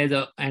test coverage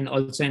and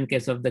also in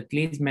case of the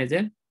Klee's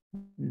measure,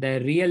 the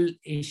real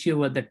issue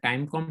was the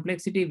time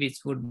complexity,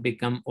 which would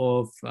become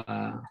of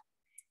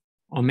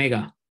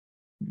omega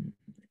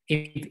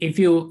if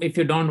you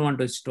don't want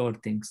to store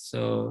things.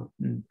 So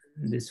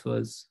this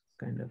was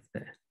kind of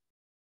the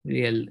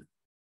real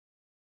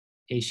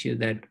issue,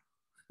 that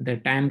the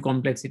time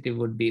complexity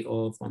would be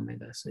O of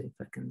omega. So if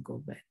I can go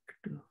back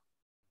to.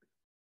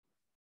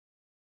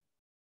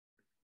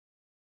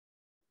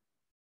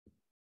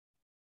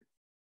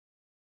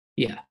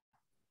 Yeah.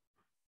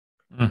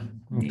 Okay.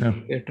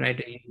 If you try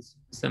to use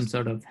some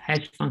sort of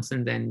hash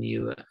function, then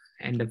you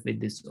end up with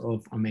this O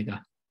of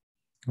omega.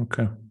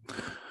 Okay.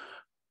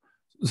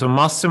 So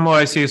Massimo,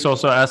 I see, is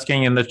also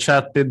asking in the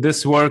chat, did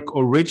this work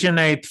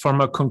originate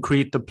from a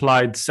concrete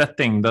applied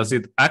setting? Does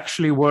it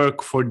actually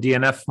work for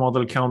DNF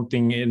model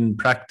counting in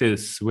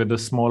practice with a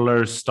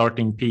smaller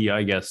starting P,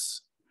 I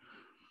guess?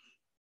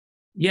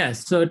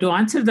 Yes. So to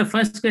answer the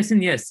first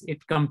question, yes,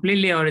 it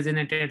completely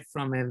originated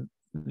from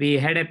we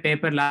had a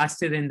paper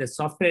last year in the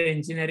software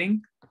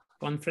engineering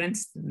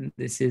conference.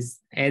 This is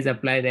as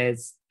applied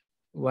as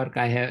work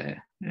I have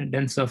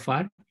done so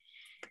far.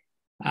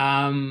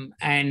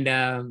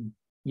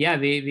 Yeah,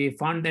 we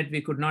found that we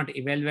could not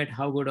evaluate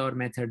how good our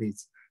method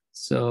is.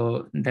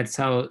 So that's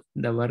how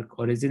the work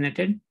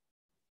originated.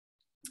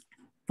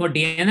 For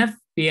DNF,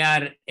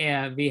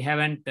 we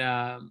haven't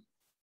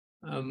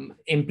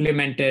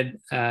implemented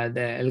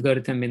the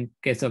algorithm in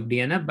case of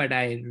DNF, but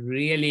I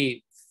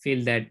really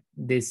feel that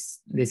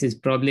this is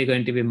probably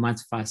going to be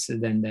much faster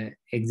than the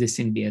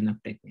existing DNF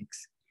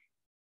techniques.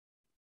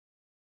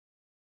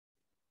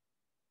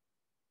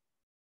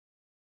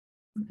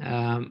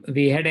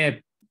 We had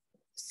a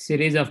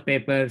series of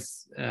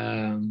papers,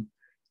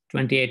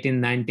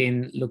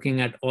 2018-19,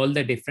 looking at all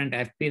the different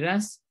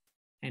FPRAs.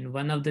 And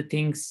one of the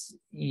things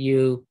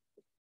you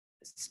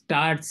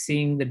start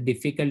seeing the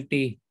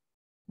difficulty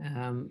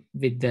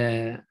with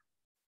the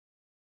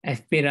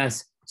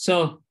FPRAs.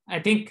 So I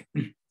think,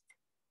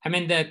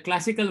 the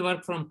classical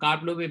work from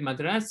Karlovy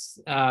Madras,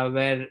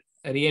 where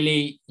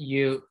really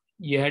you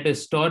you had to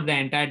store the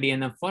entire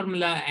DNF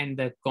formula and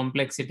the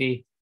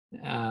complexity.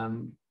 I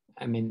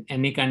mean,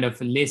 any kind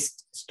of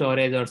list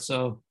storage or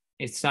so,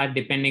 it starts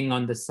depending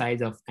on the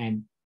size of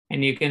n.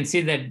 And you can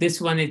see that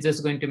this one is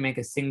just going to make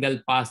a single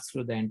pass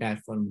through the entire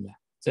formula.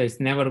 So it's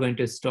never going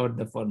to store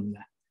the formula.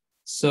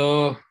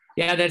 So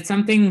yeah, that's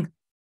something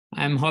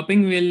I'm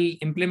hoping we'll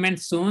implement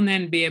soon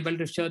and be able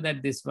to show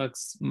that this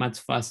works much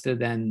faster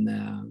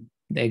than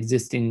the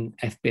existing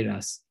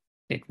FPRAS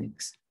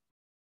techniques.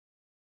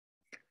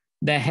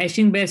 The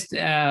hashing based,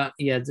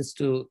 just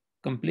to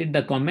complete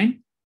the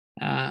comment,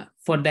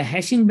 for the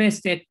hashing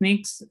based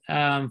techniques,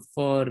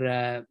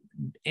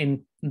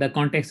 in the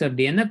context of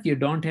DNF, you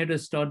don't have to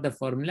store the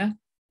formula,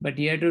 but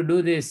you have to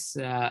do this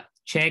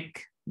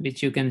check,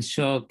 which you can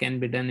show can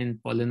be done in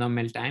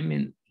polynomial time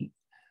in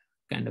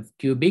kind of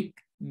cubic,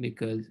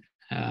 because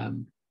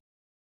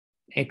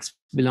X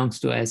belongs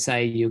to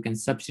SI, you can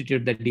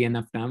substitute the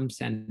DNF terms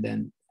and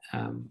then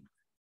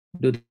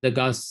do the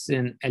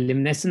Gaussian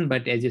elimination.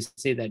 But as you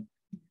say that,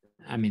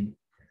 I mean,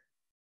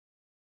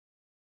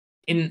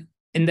 in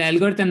the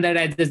algorithm that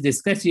I just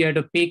discussed, you have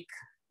to pick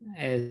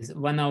as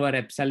 1 over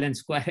epsilon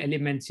square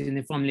elements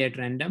uniformly at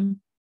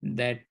random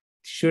that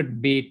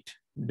should beat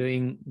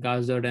doing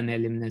Gauss-Jordan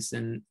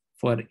elimination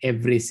for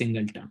every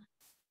single term.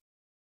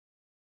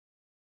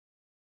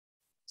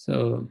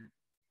 So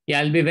yeah,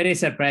 I'll be very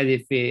surprised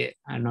if we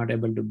are not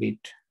able to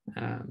beat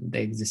the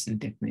existing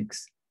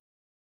techniques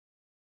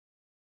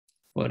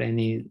for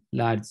any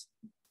large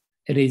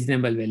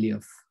reasonable value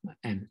of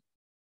n.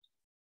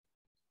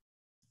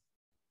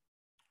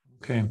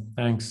 Okay,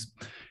 thanks.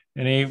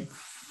 Any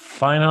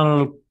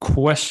final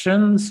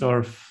questions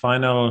or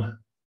final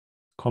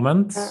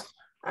comments?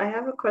 I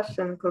have a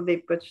question,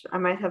 Kuldeep, which I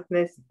might have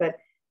missed, but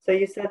so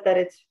you said that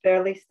it's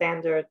fairly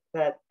standard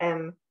that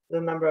m,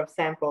 the number of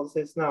samples,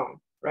 is known,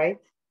 right?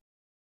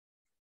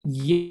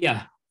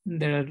 Yeah,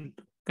 there are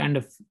kind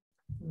of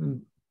a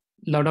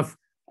lot of,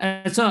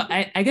 so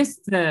I guess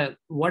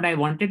what I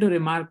wanted to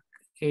remark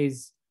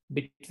is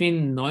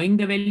between knowing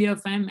the value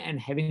of m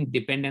and having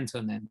dependence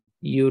on m.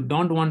 You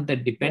don't want the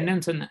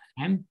dependence on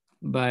m,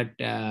 but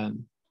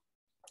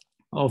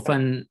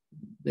often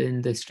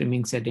in the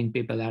streaming setting,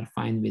 people are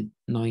fine with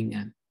knowing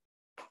m.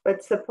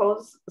 But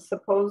suppose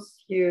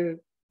you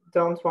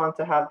don't want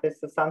to have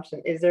this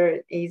assumption. Is there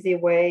an easy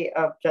way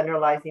of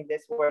generalizing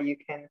this where you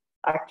can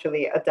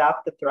actually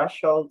adapt the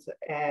threshold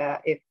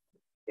if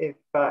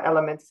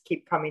elements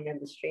keep coming in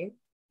the stream?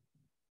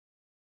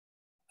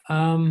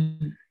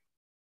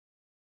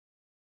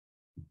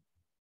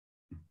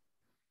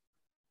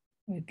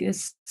 I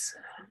guess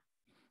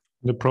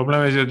the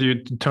problem is that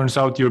it turns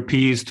out your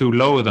P is too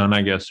low then,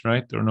 I guess,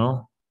 right? Or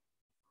no?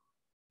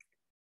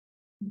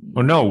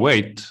 Or no,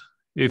 wait.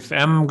 If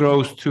m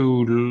grows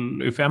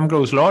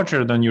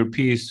larger than your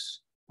P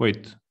is,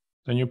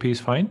 then your P is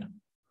fine?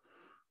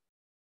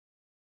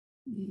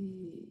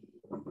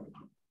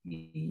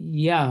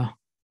 Yeah,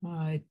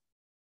 I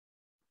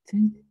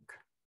think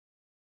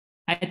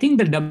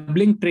the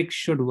doubling trick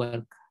should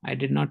work. I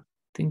did not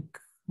think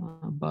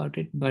about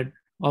it, but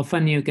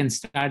often you can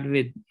start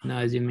with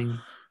assuming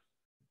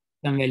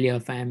some value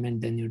of m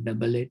and then you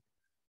double it.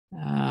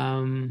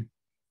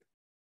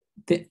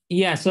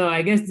 Yeah, so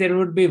I guess there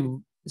would be,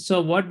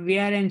 so what we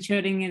are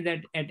ensuring is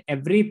that at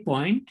every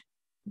point,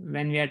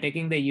 when we are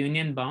taking the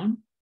union bound,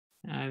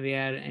 we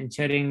are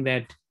ensuring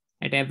that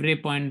at every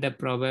point the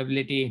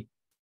probability,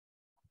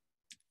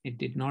 it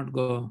did not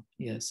go,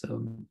 yeah,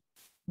 so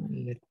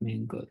let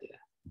me go there.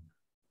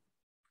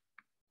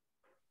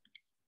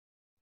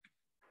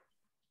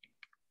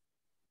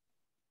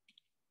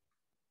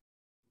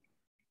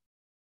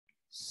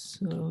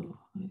 So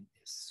I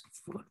guess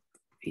what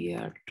we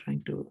are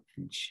trying to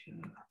ensure.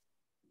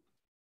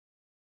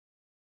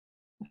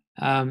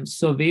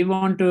 So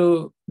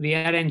we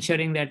are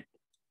ensuring that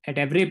at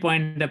every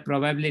point, the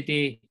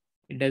probability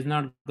it does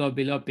not go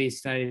below P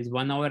star is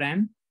 1 over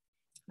m.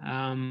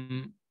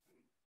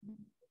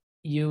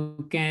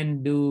 You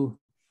can do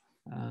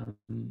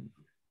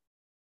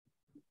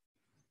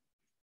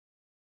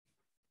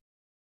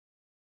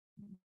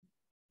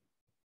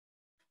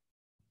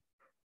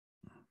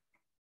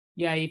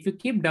yeah, if you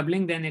keep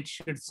doubling, then it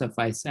should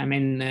suffice. I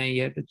mean,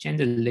 you have to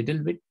change a little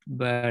bit,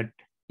 but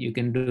you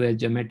can do a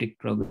geometric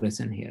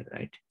progression here,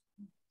 right?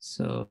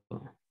 So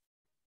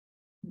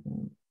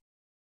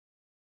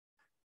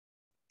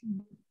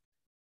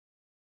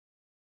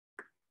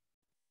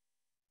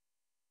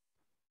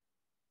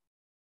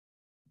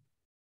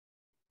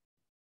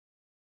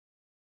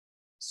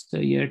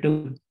you have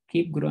to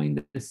keep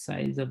growing the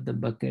size of the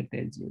bucket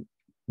as you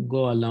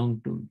go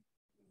along to.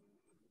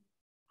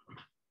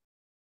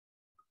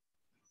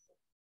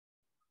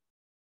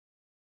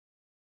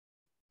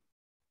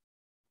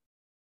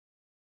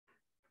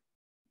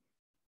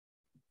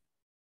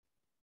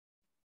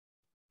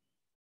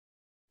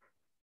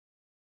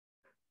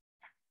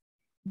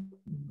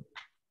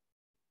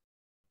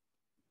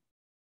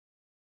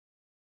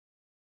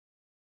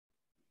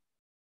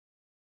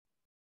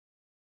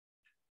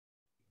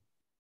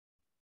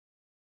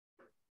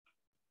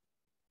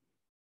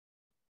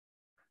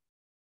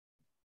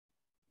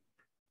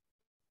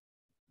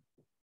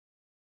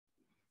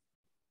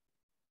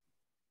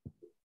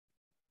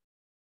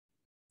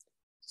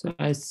 So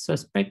I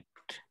suspect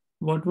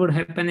what would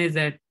happen is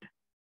that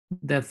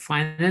the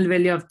final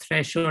value of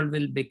threshold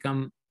will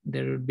become,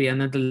 there would be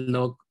another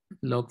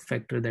log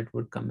factor that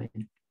would come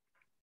in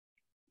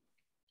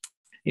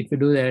if you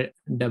do the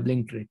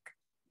doubling trick.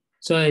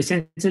 So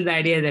essentially the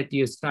idea that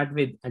you start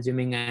with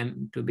assuming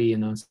M to be,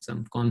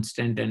 some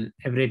constant, and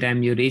every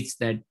time you reach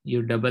that,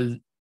 you double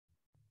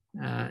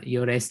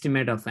your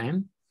estimate of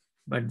M,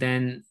 but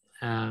then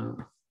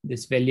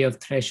this value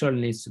of threshold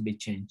needs to be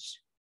changed.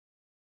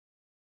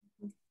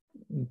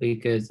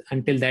 Because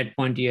until that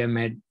point you have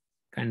made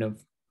kind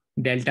of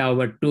delta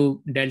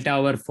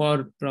over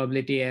 4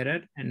 probability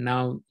error, and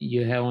now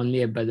you have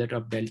only a budget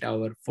of delta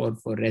over 4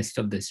 for rest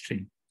of the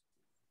string.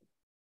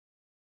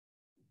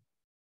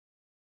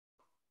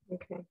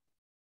 Okay.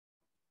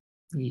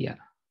 Yeah.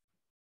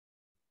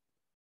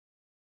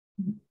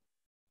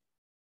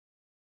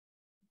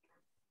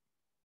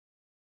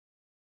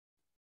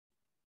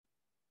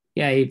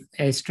 Yeah, if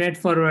a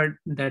straightforward,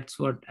 that's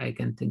what I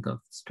can think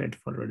of,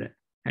 straightforward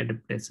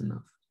adaptation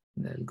of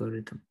the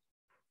algorithm,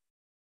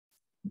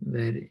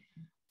 where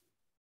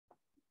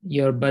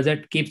your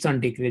budget keeps on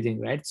decreasing,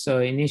 right? So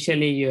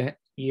initially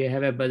you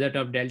have a budget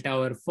of delta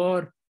over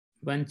 4.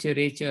 Once you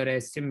reach your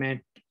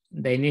estimate,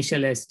 the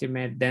initial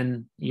estimate,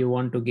 then you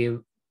want to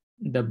give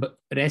the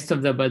rest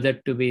of the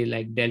budget to be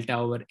like delta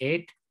over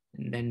 8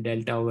 and then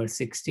delta over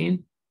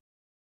 16.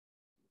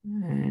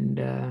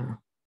 And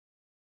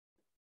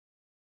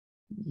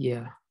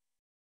yeah.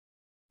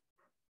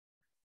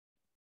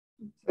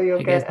 So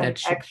you'll get an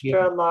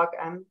extra log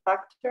M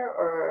factor,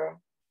 or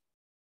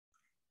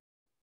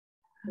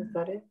is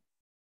that it?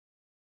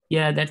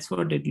 Yeah, that's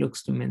what it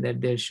looks to me,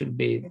 that there should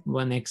be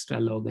one extra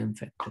log M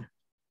factor.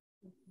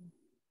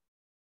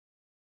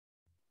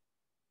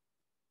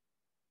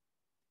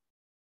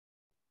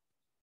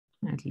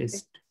 At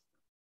least,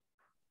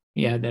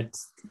 yeah,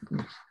 that's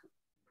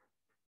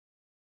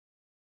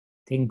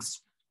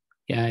things.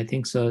 Yeah, I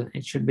think so.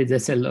 It should be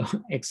just a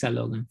extra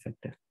log M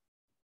factor.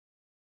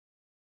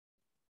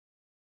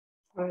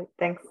 All right,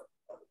 thanks.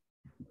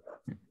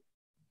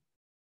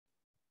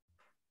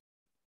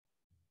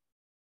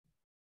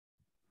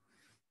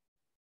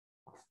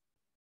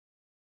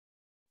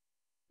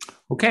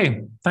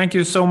 Okay, thank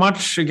you so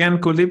much again,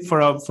 Kuldeep,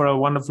 for a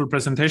wonderful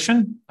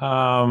presentation.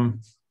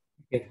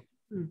 Okay.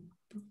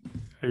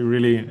 I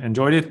really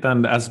enjoyed it,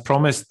 and as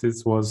promised,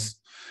 this was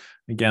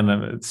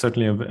again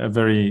certainly a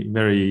very,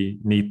 very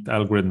neat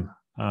algorithm,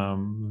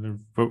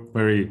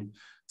 very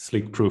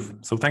slick proof.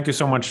 So thank you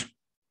so much.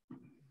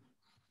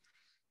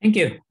 Thank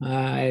you.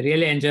 I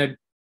really enjoyed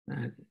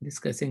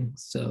discussing.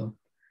 So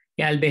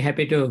yeah, I'll be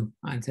happy to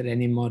answer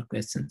any more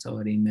questions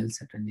over email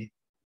certainly.